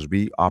because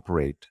we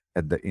operate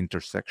at the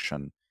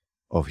intersection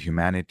of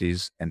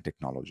humanities and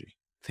technology.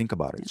 Think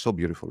about it. So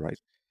beautiful, right?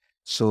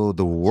 So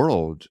the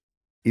world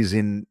is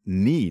in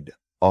need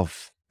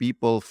of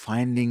people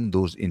finding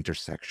those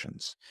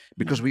intersections, Yeah.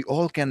 because we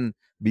all can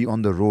be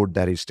on the road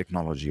that is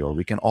technology, or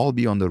we can all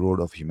be on the road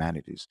of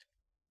humanities.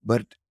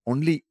 But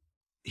only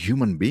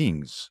human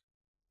beings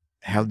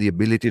have the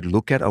ability to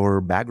look at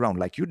our background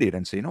like you did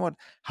and say, you know what,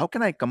 how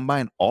can I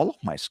combine all of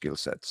my skill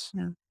sets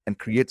Yeah. and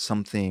create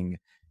something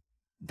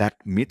that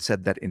meets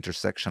at that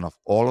intersection of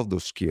all of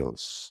those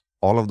skills,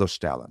 all of those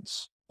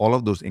talents, all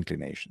of those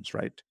inclinations,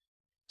 right?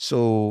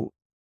 So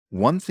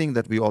one thing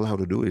that we all have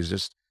to do is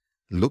just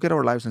look at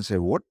our lives and say,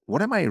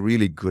 what am I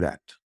really good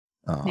at?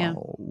 Yeah.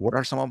 What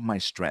are some of my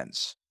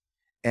strengths?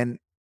 And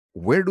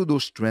where do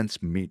those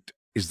strengths meet?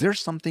 Is there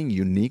something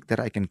unique that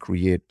I can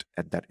create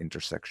at that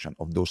intersection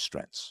of those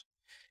strengths?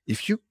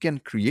 If you can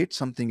create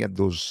something at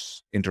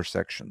those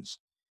intersections,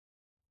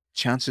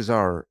 chances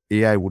are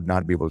AI would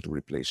not be able to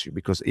replace you,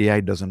 because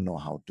AI doesn't know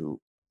how to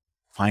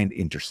find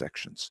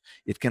intersections.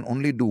 It can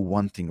only do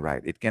one thing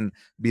right. It can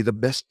be the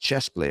best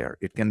chess player.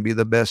 It can be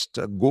the best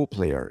Go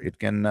player. It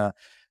can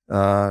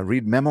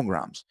read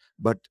memograms.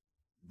 But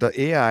the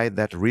AI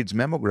that reads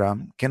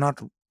memogram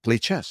cannot play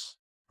chess,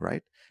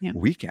 right? Yeah.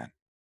 We can.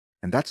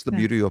 And that's the Yeah.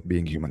 beauty of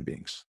being human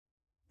beings.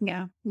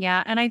 Yeah.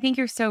 Yeah. And I think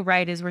you're so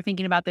right as we're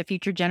thinking about the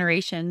future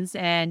generations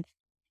and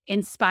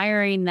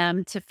inspiring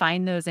them to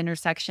find those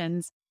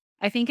intersections.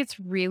 I think it's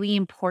really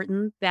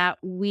important that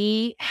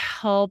we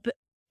help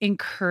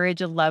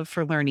encourage a love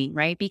for learning,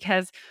 right?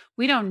 Because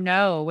we don't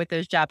know what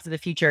those jobs of the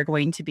future are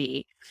going to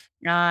be.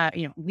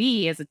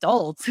 We as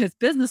adults, as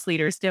business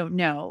leaders, don't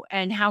know.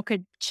 And how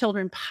could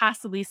children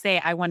possibly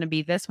say, I want to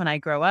be this when I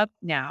grow up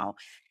now?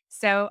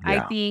 So I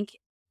Yeah. think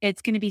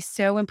it's going to be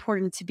so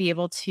important to be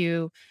able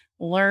to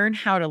learn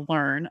how to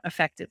learn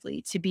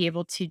effectively, to be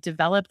able to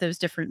develop those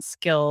different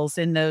skills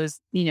in those,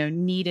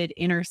 needed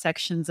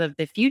intersections of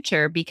the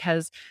future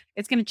because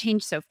it's going to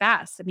change so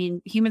fast. I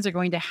mean, humans are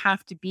going to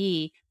have to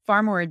be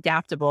far more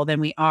adaptable than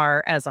we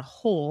are as a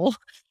whole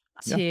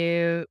Yeah.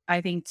 to,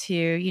 I think,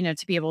 to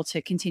be able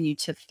to continue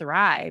to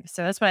thrive.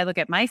 So that's why I look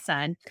at my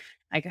son.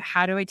 Like,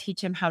 how do I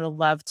teach him how to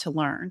love to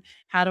learn?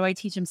 How do I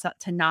teach him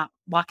to not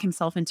lock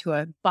himself into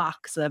a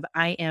box of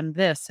I am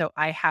this, so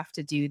I have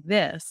to do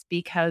this?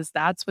 Because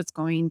that's what's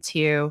going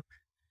to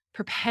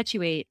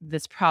perpetuate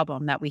this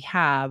problem that we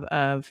have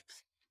of,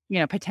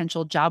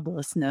 potential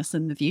joblessness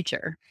in the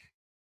future.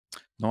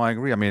 No, I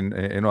agree. I mean,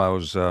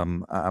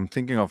 I'm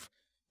thinking of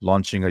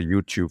launching a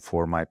YouTube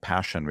for my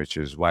passion, which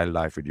is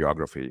wildlife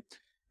videography.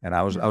 And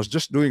I was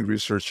just doing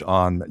research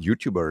on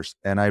YouTubers,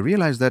 and I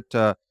realized that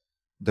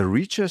the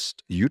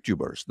richest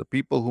YouTubers, the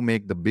people who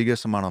make the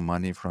biggest amount of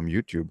money from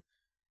YouTube,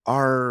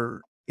 are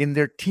in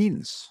their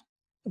teens.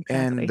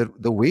 And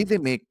Exactly. the way they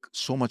make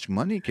so much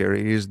money,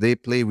 Carrie, is they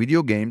play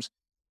video games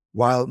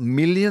while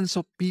millions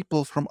of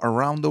people from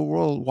around the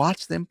world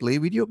watch them play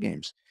video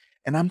games.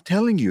 And I'm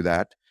telling you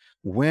that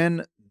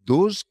when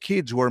those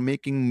kids who are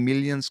making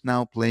millions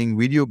now playing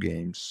video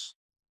games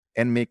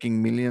and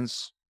making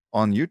millions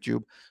on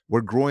YouTube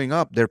were growing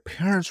up, their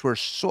parents were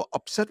so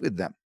upset with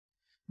them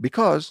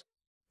because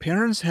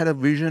parents had a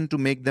vision to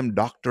make them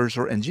doctors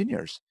or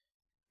engineers.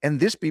 And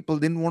these people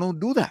didn't want to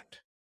do that.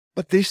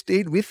 But they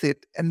stayed with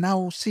it. And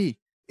now, see,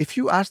 if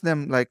you ask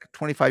them like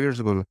 25 years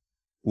ago,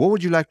 what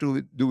would you like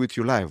to do with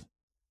your life?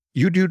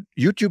 YouTube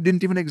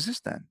didn't even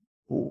exist then.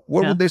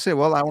 What Yeah. would they say?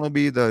 Well, I want to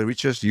be the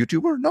richest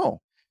YouTuber?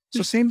 No.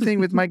 So same thing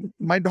with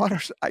my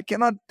daughters. I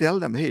cannot tell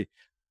them, hey,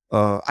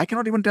 I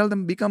cannot even tell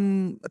them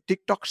become a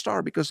TikTok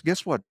star because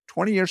guess what?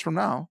 20 years from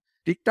now,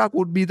 TikTok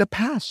would be the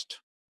past.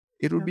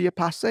 It would Yeah. be a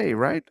passe,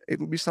 right? It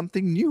would be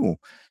something new.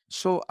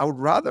 So I would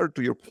rather,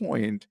 to your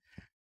point,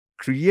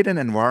 create an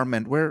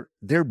environment where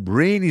their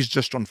brain is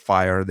just on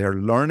fire. They're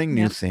learning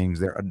new Yeah. things.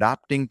 They're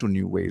adapting to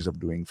new ways of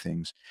doing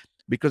things.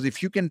 Because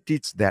if you can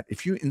teach that,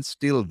 if you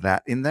instill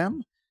that in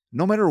them,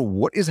 no matter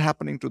what is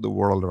happening to the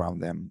world around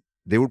them,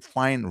 they would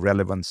find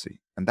relevancy.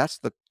 And that's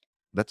the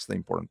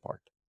important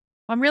part.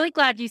 I'm really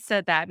glad you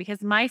said that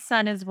because my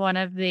son is one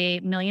of the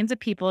millions of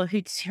people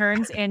who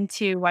turns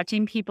into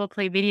watching people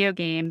play video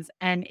games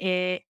and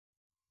it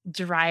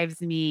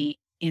drives me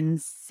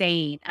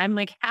insane. I'm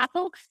like,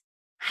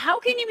 how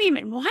can you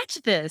even watch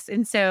this?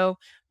 And so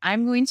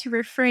I'm going to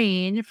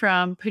refrain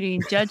from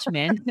putting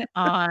judgment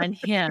on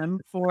him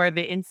for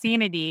the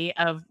insanity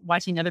of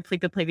watching other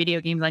people play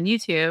video games on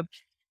YouTube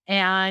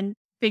and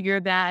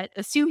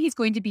assume he's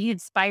going to be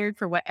inspired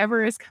for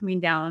whatever is coming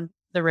down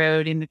the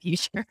road in the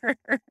future.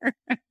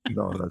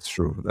 No, that's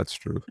true. That's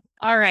true.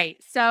 All right.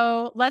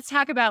 So let's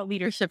talk about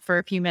leadership for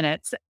a few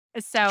minutes.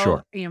 So,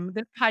 Sure.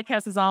 this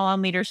podcast is all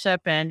on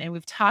leadership and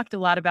we've talked a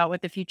lot about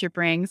what the future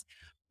brings.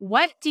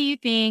 What do you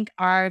think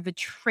are the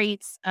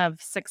traits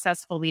of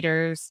successful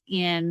leaders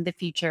in the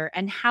future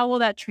and how will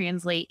that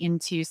translate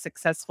into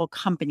successful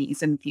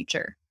companies in the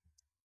future?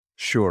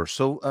 Sure.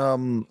 So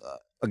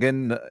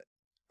again,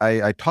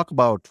 I talk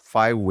about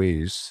 5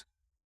 ways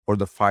or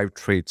the 5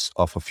 traits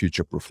of a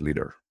future-proof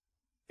leader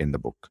in the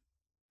book.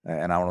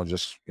 And I want to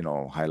just,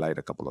 highlight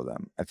a couple of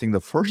them. I think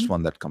the first Mhm.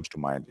 one that comes to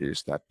mind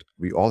is that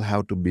we all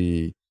have to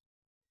be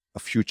a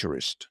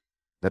futurist.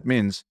 That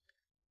means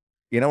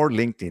in our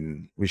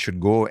LinkedIn, we should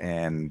go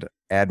and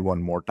add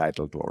one more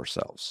title to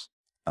ourselves.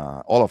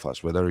 All of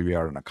us, whether we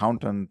are an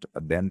accountant,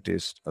 a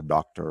dentist, a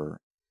doctor,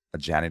 a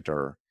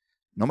janitor,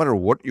 no matter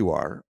what you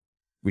are,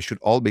 we should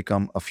all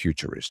become a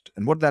futurist.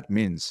 And what that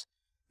means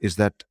is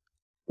that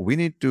we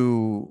need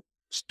to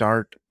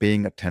start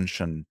paying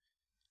attention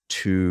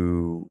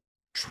to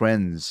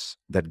trends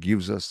that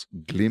gives us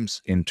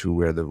glimpse into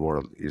where the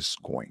world is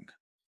going.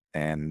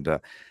 And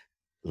a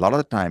lot of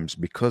the times,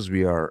 because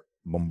we are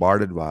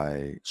bombarded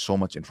by so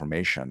much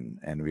information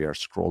and we are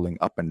scrolling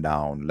up and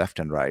down, left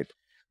and right,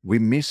 we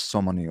miss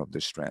so many of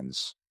these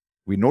trends.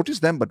 We notice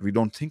them, but we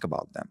don't think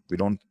about them. We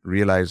don't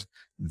realize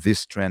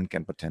this trend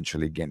can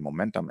potentially gain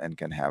momentum and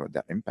can have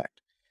that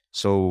impact.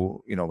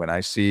 So, when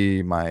I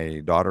see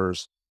my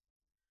daughters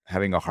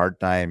having a hard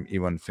time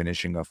even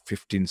finishing a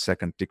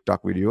 15-second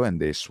TikTok video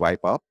and they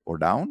swipe up or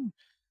down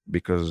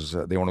because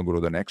they want to go to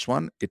the next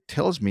one, it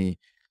tells me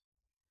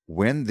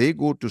when they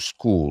go to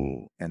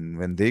school and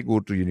when they go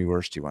to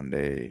university one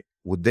day,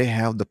 would they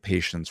have the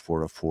patience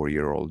for a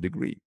 4-year-old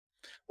degree?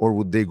 Or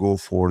would they go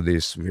for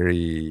this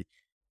very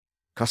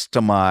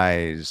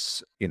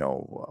customized,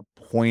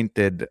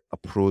 pointed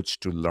approach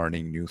to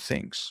learning new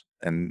things?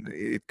 And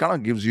it kind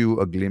of gives you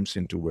a glimpse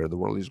into where the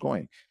world is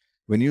going.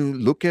 When you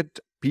look at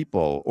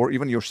people or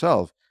even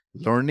yourself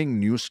learning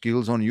new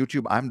skills on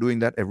YouTube, I'm doing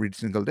that every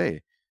single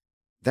day.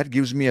 that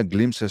gives me a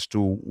glimpse as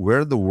to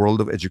where the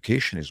world of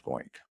education is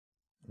going,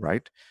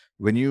 right?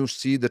 When you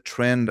see the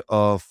trend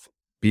of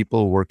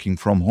people working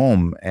from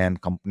home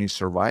and companies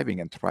surviving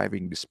and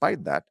thriving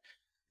despite that,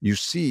 you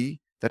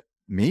see that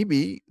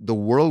maybe the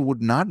world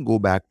would not go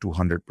back to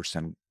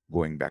 100%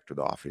 going back to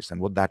the office.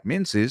 And what that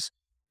means is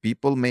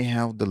people may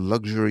have the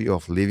luxury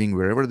of living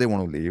wherever they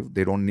want to live.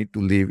 They don't need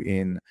to live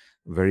in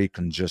very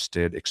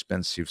congested,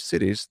 expensive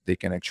cities. They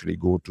can actually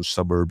go to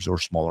suburbs or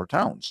smaller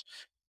towns.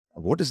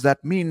 What does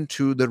that mean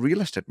to the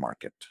real estate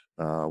market?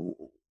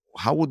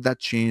 How would that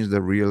change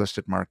the real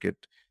estate market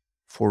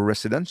for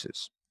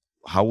residences?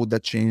 How would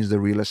that change the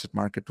real estate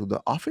market to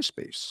the office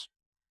space?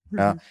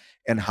 Uh, Mhm.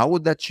 and how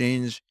would that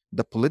change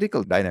the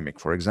political dynamic?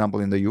 For example,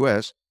 in the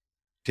US,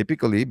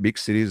 typically big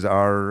cities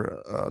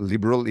are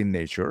liberal in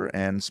nature,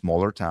 and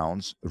smaller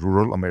towns,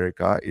 rural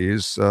America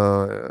is,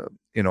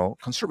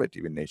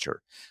 conservative in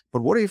nature.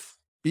 But what if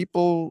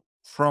people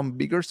from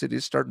bigger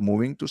cities start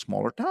moving to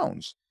smaller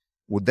towns?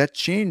 Would that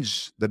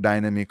change the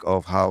dynamic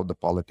of how the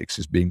politics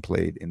is being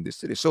played in this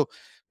city? So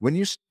when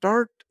you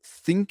start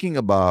thinking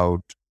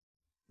about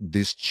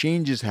these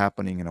changes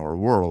happening in our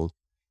world,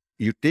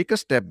 you take a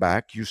step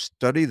back, you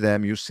study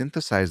them, you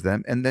synthesize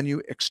them, and then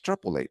you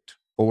extrapolate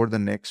over the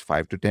next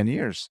 5 to 10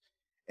 years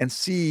and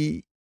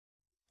see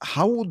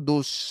how would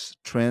those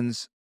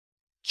trends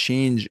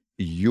change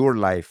your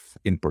life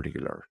in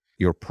particular,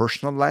 your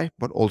personal life,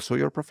 but also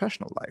your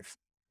professional life.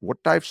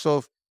 What types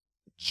of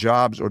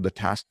jobs or the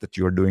tasks that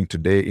you're doing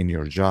today in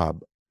your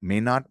job may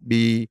not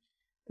be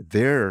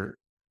there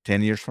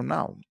 10 years from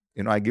now.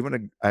 I give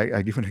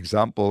an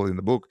example in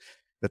the book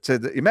that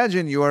said,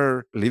 imagine you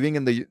are living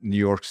in the New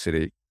York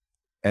City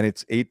and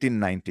it's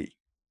 1890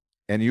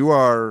 and you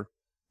are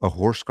a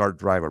horse cart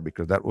driver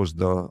because that was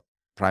the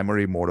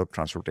primary mode of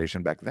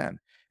transportation back then.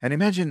 And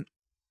imagine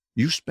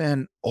you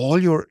spend all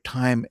your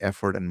time,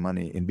 effort, and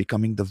money in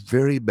becoming the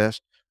very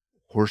best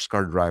horse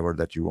car driver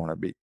that you want to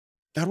be.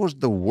 That was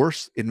the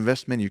worst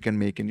investment you can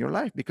make in your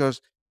life because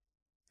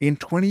in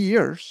 20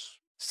 years,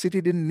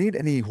 city didn't need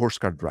any horse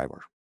car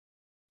driver.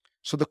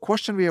 So the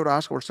question we have to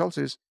ask ourselves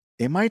is,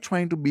 am I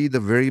trying to be the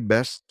very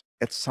best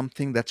at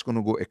something that's going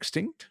to go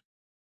extinct?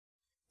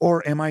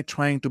 Or am I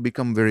trying to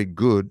become very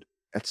good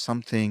at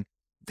something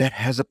that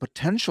has a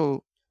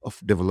potential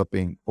of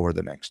developing over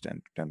the next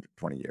 10 to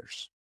 20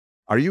 years?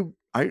 Are you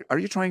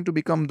trying to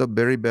become the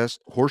very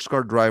best horse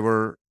car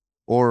driver,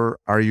 or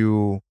are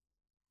you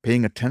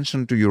paying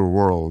attention to your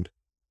world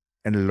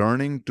and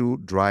learning to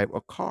drive a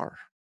car?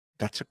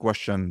 That's a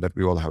question that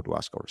we all have to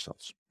ask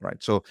ourselves,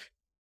 right? So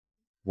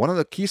one of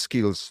the key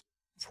skills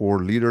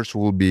for leaders who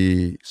will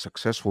be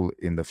successful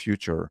in the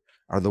future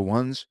are the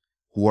ones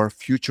who are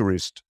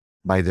futurist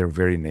by their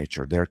very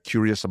nature. They're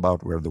curious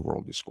about where the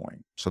world is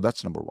going. So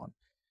that's number one.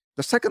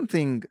 The second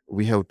thing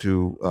we have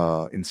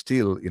to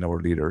instill in our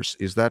leaders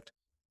is that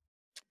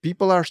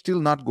people are still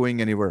not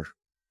going anywhere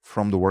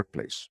from the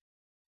workplace.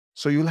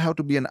 So you'll have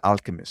to be an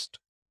alchemist.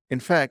 In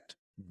fact,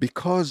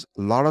 because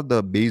a lot of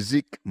the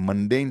basic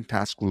mundane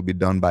tasks will be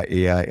done by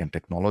AI and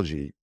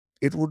technology,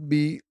 it would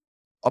be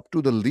up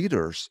to the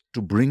leaders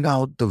to bring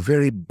out the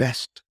very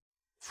best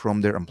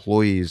from their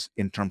employees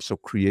in terms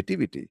of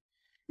creativity.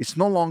 It's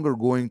no longer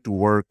going to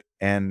work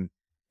and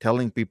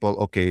telling people,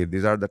 okay,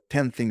 these are the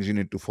 10 things you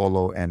need to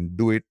follow and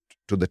do it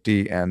to the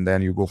T, and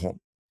then you go home.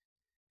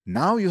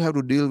 Now you have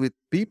to deal with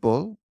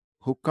people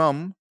who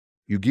come,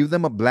 you give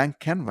them a blank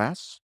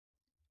canvas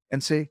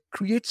and say,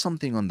 create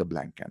something on the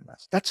blank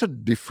canvas. That's a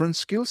different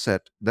skill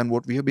set than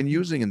what we have been Mhm.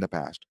 using in the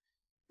past.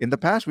 In the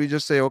past, we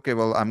just say, okay,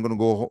 well, I'm going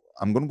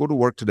to go to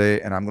work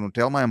today and I'm going to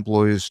tell my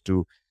employees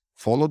to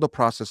follow the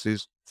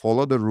processes,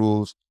 follow the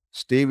rules,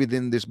 stay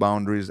within these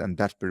boundaries, and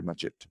that's pretty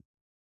much it.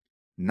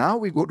 Now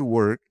we go to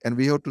work and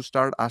we have to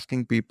start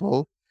asking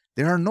people,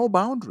 there are no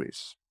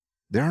boundaries,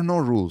 there are no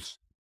rules,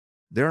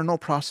 there are no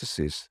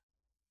processes.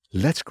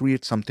 Let's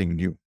create something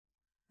new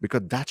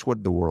because that's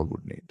what the world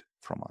would need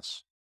from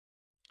us.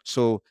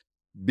 So,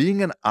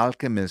 being an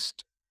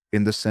alchemist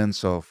in the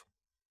sense of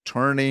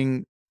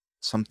turning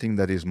something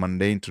that is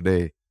mundane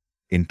today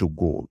into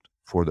gold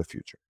for the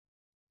future.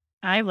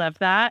 I love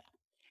that.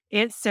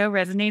 It so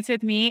resonates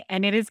with me,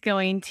 and it is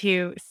going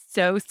to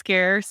so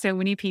scare so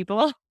many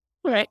people,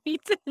 right?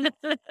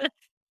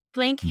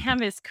 Blank Mhm.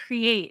 canvas,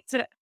 create.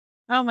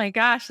 Oh my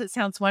gosh, that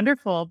sounds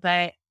wonderful.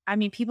 But I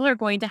mean, people are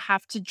going to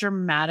have to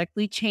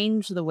dramatically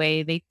change the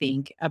way they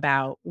think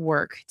about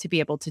work to be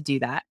able to do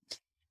that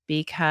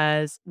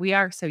because we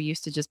are so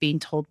used to just being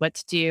told what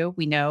to do.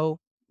 We know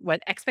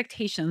what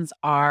expectations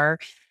are.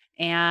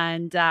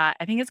 And I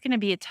think it's going to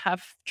be a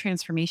tough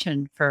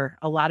transformation for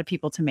a lot of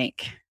people to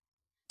make.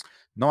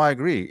 No, I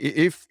agree.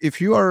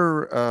 If you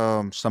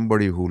are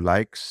somebody who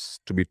likes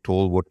to be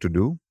told what to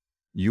do,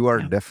 you are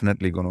Yeah.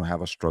 definitely going to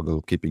have a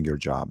struggle keeping your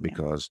job Yeah.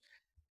 because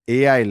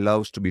AI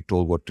loves to be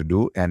told what to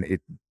do, and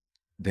it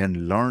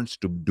then learns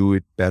to do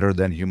it better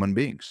than human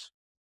beings.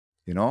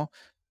 You know,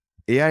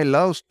 AI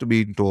loves to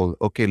be told,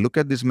 okay, look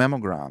at this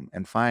mammogram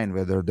and find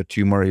whether the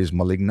tumor is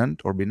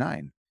malignant or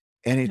benign.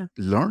 And it Yeah.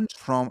 learns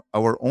from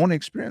our own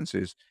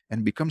experiences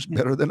and becomes Yeah.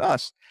 better than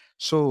us.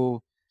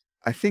 So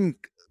I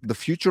think the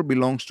future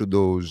belongs to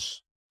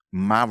those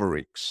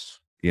mavericks,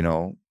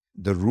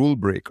 the rule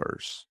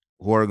breakers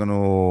who are going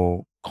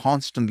to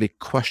constantly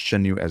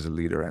question you as a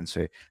leader and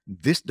say,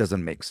 this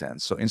doesn't make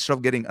sense. So instead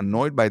of getting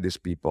annoyed by these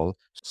people,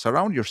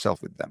 surround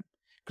yourself with them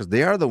because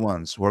they are the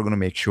ones who are going to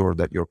make sure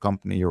that your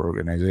company, your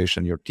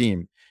organization, your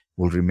team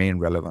will remain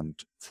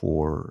relevant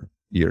for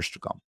years to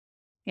come.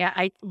 Yeah,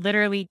 I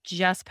literally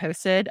just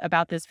posted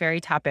about this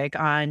very topic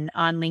on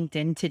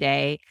LinkedIn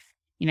today.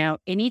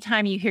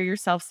 Anytime you hear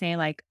yourself saying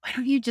like, "Why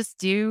don't you just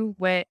do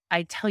what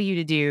I tell you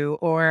to do?"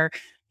 or,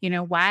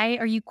 "Why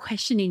are you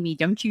questioning me?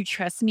 Don't you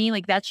trust me?"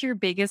 Like that's your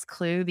biggest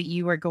clue that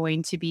you are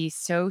going to be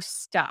so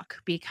stuck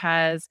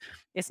because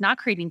it's not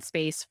creating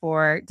space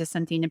for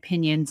dissenting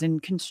opinions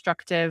and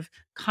constructive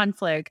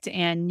conflict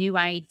and new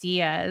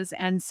ideas.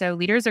 And so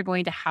leaders are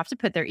going to have to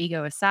put their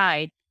ego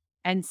aside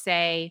and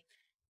say,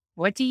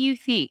 what do you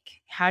think?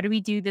 How do we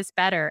do this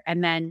better?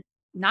 And then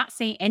not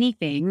say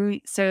anything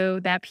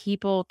so that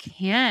people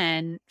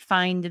can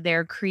find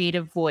their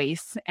creative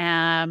voice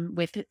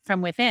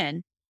from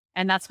within.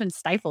 And that's been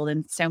stifled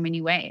in so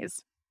many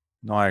ways.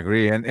 No, I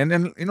agree. And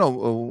then,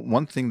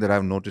 one thing that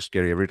I've noticed,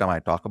 Gary, every time I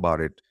talk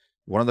about it,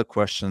 one of the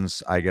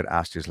questions I get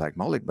asked is like,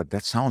 Malik, but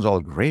that sounds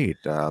all great,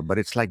 but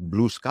it's like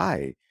blue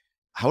sky.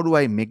 How do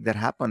I make that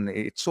happen?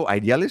 It's so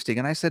idealistic.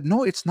 And I said,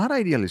 no, it's not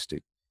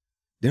idealistic.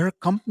 There are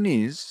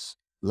companies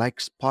like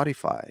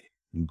Spotify,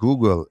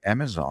 Google,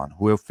 Amazon,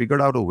 who have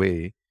figured out a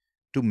way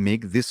to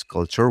make this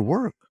culture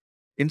work.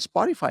 In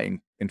Spotify,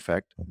 in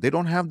fact, they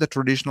don't have the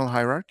traditional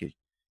hierarchy.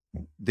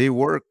 They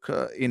work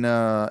in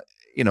a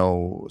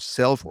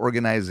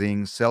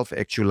self-organizing,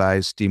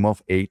 self-actualized team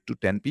of 8 to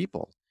 10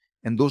 people,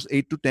 and those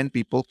 8 to 10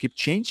 people keep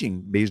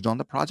changing based on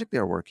the project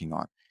they're working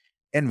on.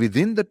 And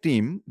within the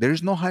team, there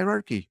is no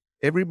hierarchy.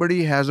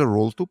 Everybody has a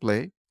role to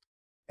play,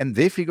 and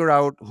they figure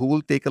out who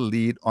will take a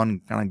lead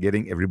on kind of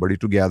getting everybody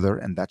together,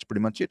 and that's pretty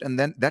much it. And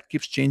then that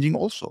keeps changing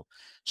also.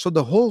 So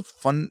the whole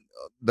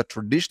the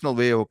traditional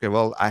way, okay,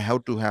 well, I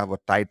have to have a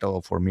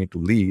title for me to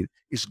lead,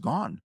 is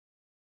gone.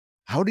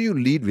 How do you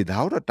lead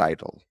without a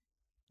title?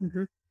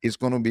 Mhm. Is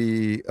going to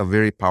be a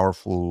very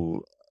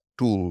powerful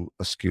tool,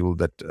 a skill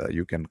that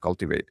you can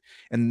cultivate.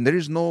 And there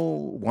is no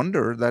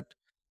wonder that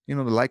the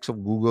likes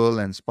of Google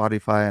and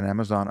Spotify and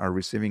Amazon are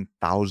receiving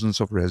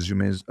thousands of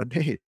resumes a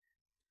day. Yep.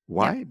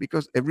 Why?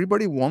 Because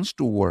everybody wants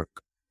to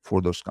work for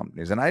those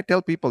companies. And I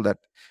tell people that,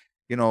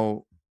 you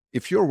know,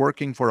 if you're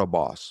working for a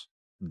boss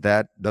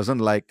that doesn't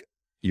like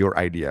your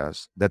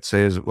ideas, that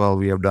says, well,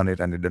 we have done it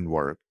and it didn't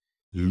work,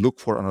 look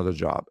for another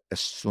job as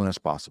soon as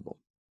possible,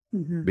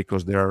 Mhm.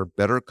 because there are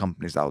better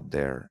companies out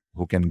there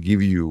who can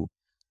give you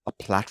a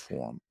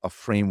platform, a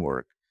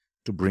framework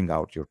to bring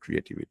out your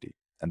creativity.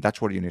 And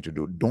that's what you need to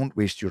do. Don't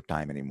waste your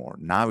time anymore.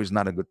 Now is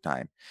not a good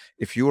time.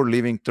 If you were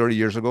living 30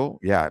 years ago,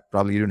 yeah,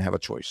 probably you didn't have a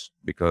choice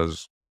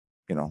because,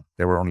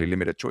 there were only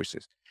limited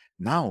choices.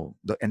 Now,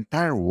 the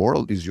entire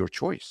world is your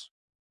choice.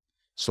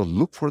 So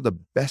look for the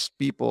best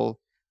people,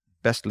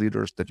 best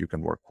leaders that you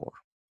can work for.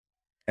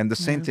 And the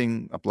same Mhm.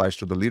 thing applies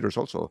to the leaders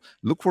also.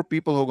 Look for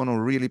people who are going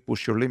to really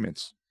push your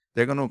limits.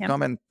 They're going to Yep.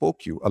 come and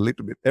poke you a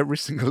little bit every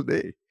single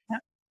day,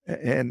 Yep.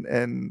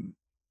 and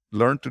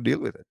learn to deal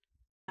with it.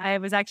 I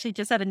was actually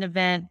just at an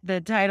event. The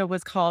title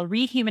was called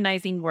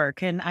Rehumanizing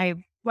Work. And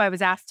I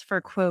was asked for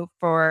a quote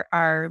for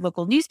our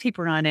local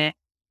newspaper on it,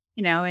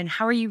 and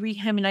how are you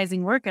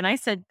rehumanizing work? And I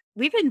said,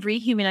 we've been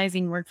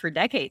rehumanizing work for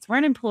decades. We're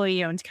an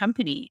employee owned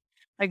company.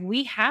 Like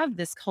we have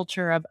this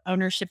culture of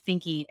ownership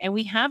thinking and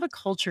we have a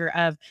culture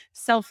of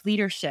self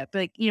leadership.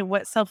 Like,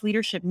 what self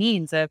leadership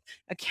means of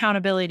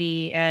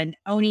accountability and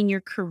owning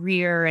your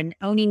career and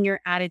owning your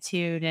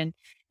attitude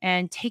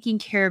and taking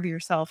care of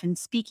yourself and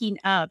speaking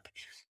up.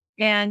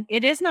 And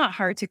it is not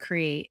hard to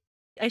create.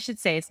 I should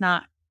say it's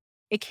not,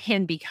 it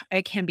can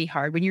be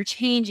hard when you're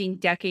changing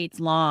decades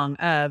long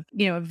of,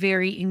 a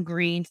very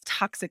ingrained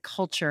toxic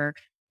culture.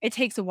 It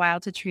takes a while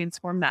to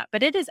transform that,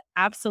 but it is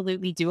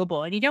absolutely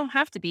doable. And you don't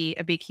have to be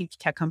a big, huge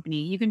tech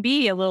company. You can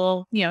be a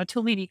little,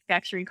 tool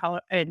manufacturing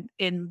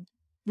in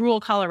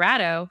rural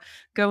Colorado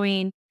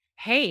going,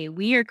 hey,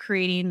 we are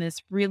creating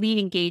this really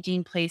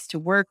engaging place to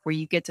work where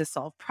you get to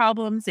solve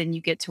problems and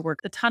you get to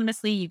work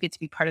autonomously. You get to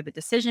be part of the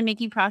decision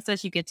making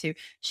process. You get to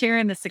share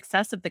in the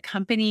success of the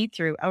company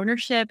through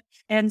ownership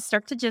and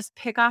start to just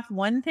pick off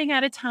one thing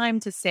at a time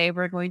to say,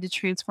 we're going to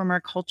transform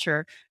our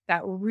culture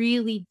that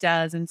really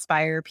does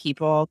inspire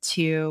people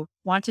to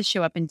want to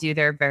show up and do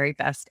their very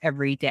best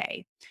every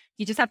day.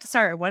 You just have to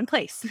start at one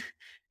place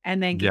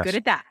and then get good Yes.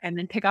 at that and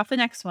then pick off the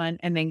next one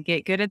and then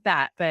get good at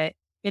that. But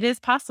it is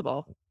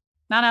possible.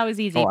 Not always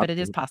easy, Oh, but it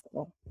is absolutely.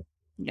 possible.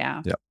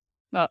 Yeah. Yeah.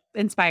 Well,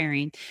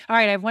 inspiring. All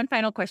right, I have one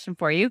final question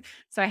for you.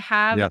 So I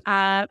have Yes.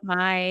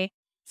 my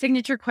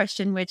signature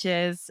question, which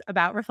is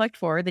about Reflect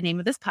Forward, the name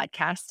of this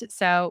podcast.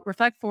 So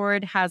Reflect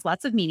Forward has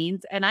lots of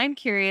meanings, and I'm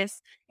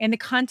curious, in the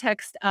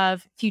context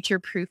of future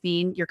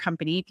proofing your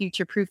company,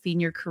 future proofing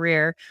your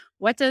career,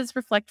 what does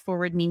Reflect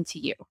Forward mean to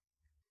you?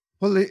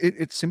 Well,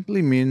 it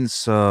simply means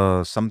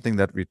something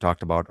that we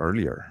talked about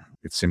earlier.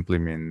 It simply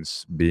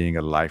means being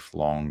a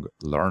lifelong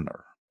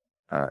learner.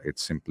 It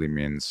simply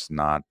means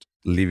not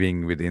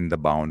living within the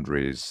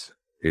boundaries.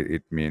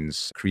 It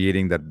means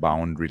creating that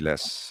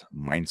boundaryless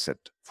mindset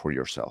for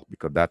yourself,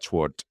 because that's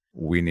what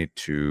we need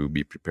to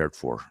be prepared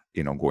for,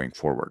 going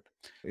forward.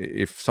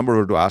 If somebody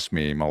were to ask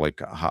me,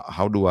 Malik,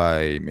 how do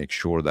I make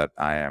sure that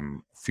I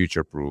am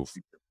future proof,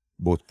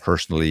 both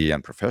personally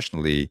and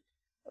professionally?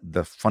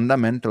 The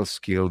fundamental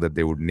skill that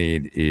they would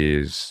need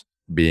is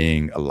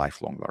being a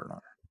lifelong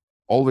learner,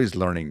 always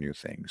learning new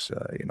things.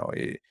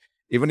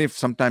 Even if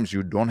sometimes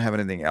you don't have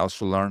anything else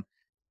to learn,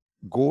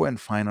 go and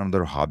find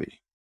another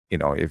hobby.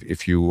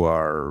 If you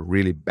are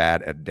really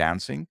bad at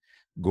dancing,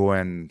 go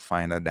and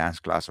find a dance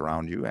class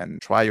around you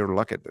and try your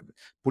luck at it.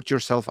 Put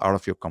yourself out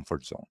of your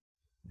comfort zone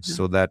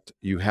so that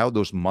you have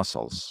those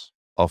muscles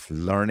of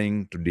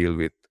learning to deal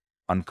with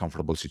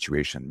uncomfortable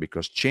situation,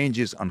 because change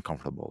is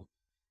uncomfortable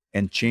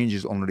and change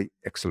is already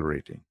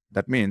accelerating.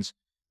 That means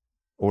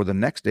over the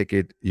next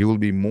decade, you will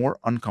be more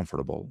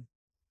uncomfortable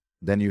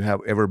than you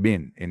have ever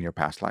been in your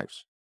past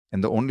lives.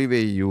 And the only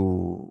way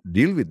you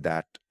deal with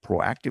that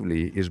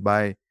proactively is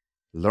by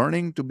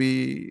learning to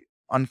be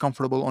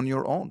uncomfortable on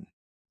your own.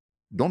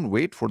 Don't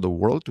wait for the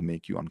world to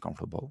make you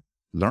uncomfortable.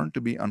 Learn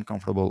to be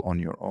uncomfortable on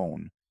your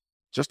own.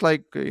 Just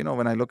like,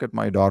 when I look at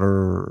my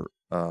daughter,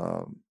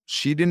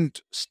 she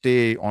didn't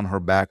stay on her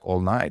back all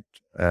night,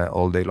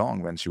 all day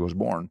long when she was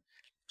born.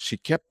 She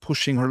kept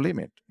pushing her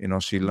limit.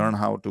 She learned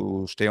how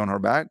to stay on her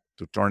back,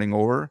 to turning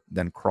over,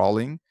 then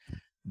crawling,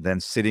 then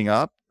sitting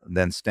up,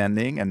 then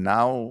standing, and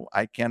now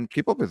I can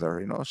keep up with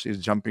her. She's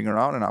jumping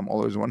around, and I'm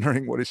always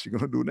wondering what is she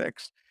going to do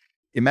next.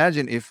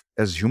 Imagine if,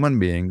 as human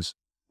beings,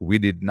 we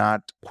did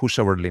not push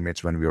our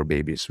limits when we were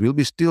babies. We'll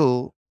be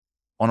still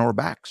on our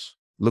backs,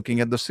 looking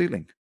at the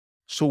ceiling.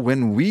 So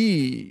when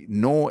we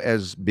know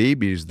as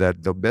babies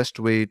that the best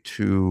way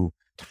to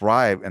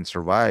thrive and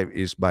survive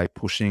is by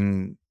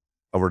pushing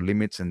our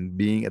limits and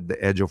being at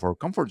the edge of our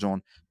comfort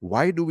zone,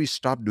 why do we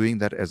stop doing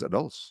that as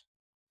adults?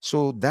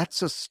 So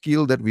that's a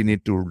skill that we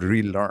need to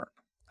relearn.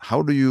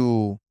 How do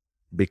you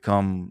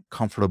become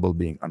comfortable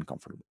being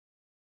uncomfortable?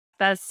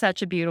 That's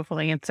such a beautiful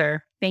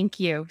answer. Thank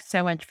you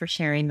so much for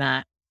sharing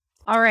that.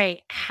 All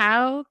right.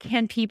 How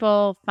can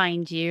people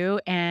find you,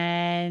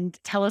 and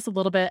tell us a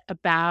little bit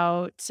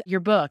about your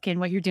book and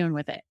what you're doing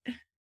with it?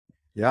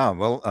 Yeah,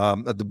 well,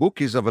 the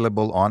book is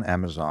available on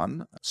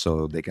Amazon,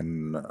 so they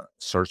can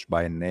search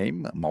by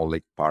name,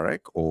 Maulik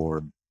Parekh,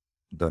 or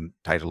the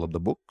title of the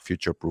book,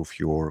 Future Proof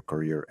Your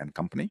Career and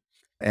Company.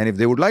 And if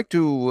they would like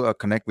to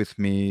connect with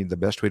me, the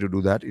best way to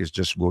do that is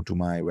just go to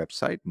my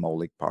website,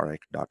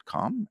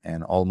 maulikparekh.com,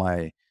 and all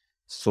my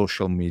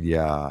social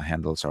media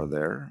handles are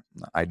there.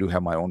 I do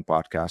have my own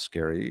podcast,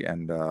 Gary,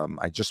 and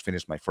I just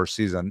finished my first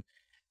season.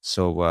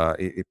 So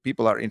if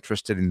people are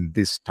interested in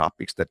these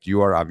topics that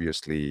you are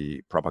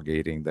obviously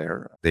propagating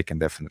there, they can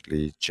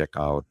definitely check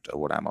out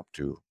what I'm up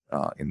to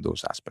in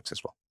those aspects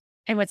as well.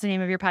 And what's the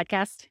name of your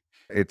podcast?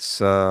 It's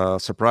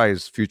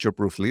Surprise Future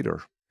Proof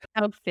Leader.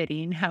 How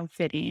fitting. How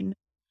fitting.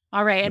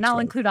 All right. And That's I'll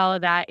right. include all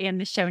of that in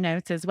the show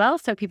notes as well,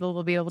 so people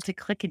will be able to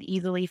click and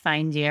easily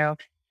find you.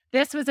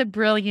 This was a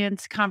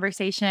brilliant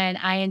conversation.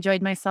 I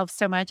enjoyed myself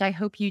so much. I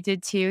hope you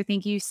did too.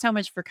 Thank you so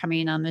much for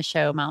coming on the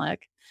show,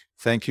 Malik.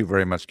 Thank you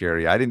very much,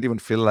 Gary. I didn't even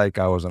feel like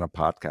I was on a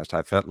podcast.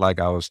 I felt like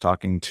I was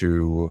talking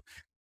to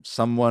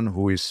someone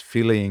who is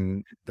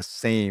feeling the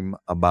same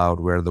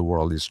about where the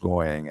world is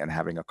going and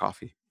having a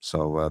coffee.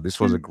 So this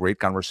was a great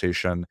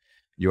conversation.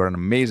 You're an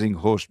amazing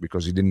host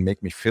because you didn't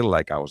make me feel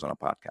like I was on a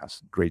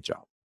podcast. Great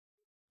job.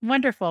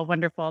 Wonderful,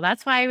 wonderful.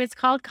 That's why it's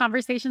called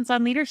Conversations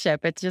on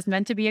Leadership. It's just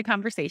meant to be a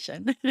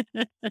conversation.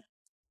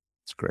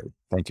 It's great.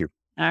 Thank you.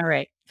 All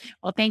right.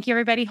 Well, thank you,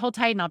 everybody. Hold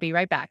tight, and I'll be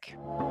right back.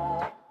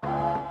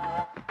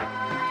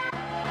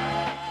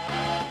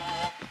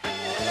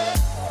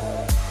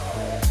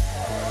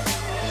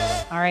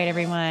 All right,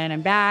 everyone,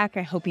 I'm back.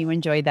 I hope you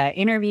enjoyed that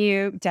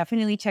interview.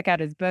 Definitely check out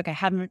his book. I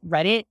haven't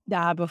read it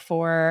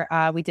before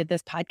we did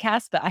this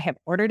podcast, but I have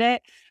ordered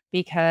it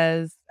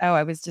because,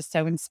 I was just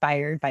so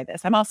inspired by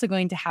this. I'm also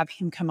going to have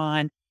him come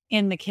on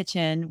in the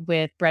kitchen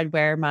with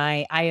Breadware,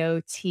 my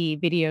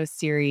IoT video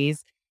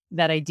series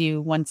that I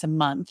do once a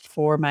month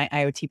for my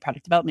IoT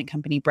product development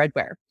company,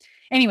 Breadware.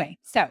 Anyway,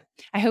 so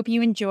I hope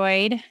you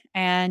enjoyed,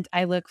 and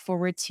I look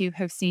forward to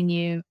hosting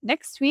you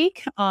next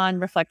week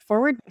on Reflect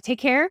Forward. Take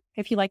care.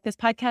 If you like this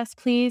podcast,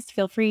 please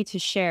feel free to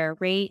share,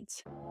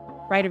 rate,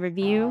 write a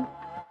review,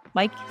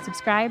 like,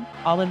 subscribe.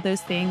 All of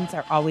those things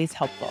are always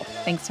helpful.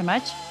 Thanks so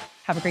much.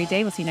 Have a great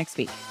day. We'll see you next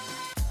week.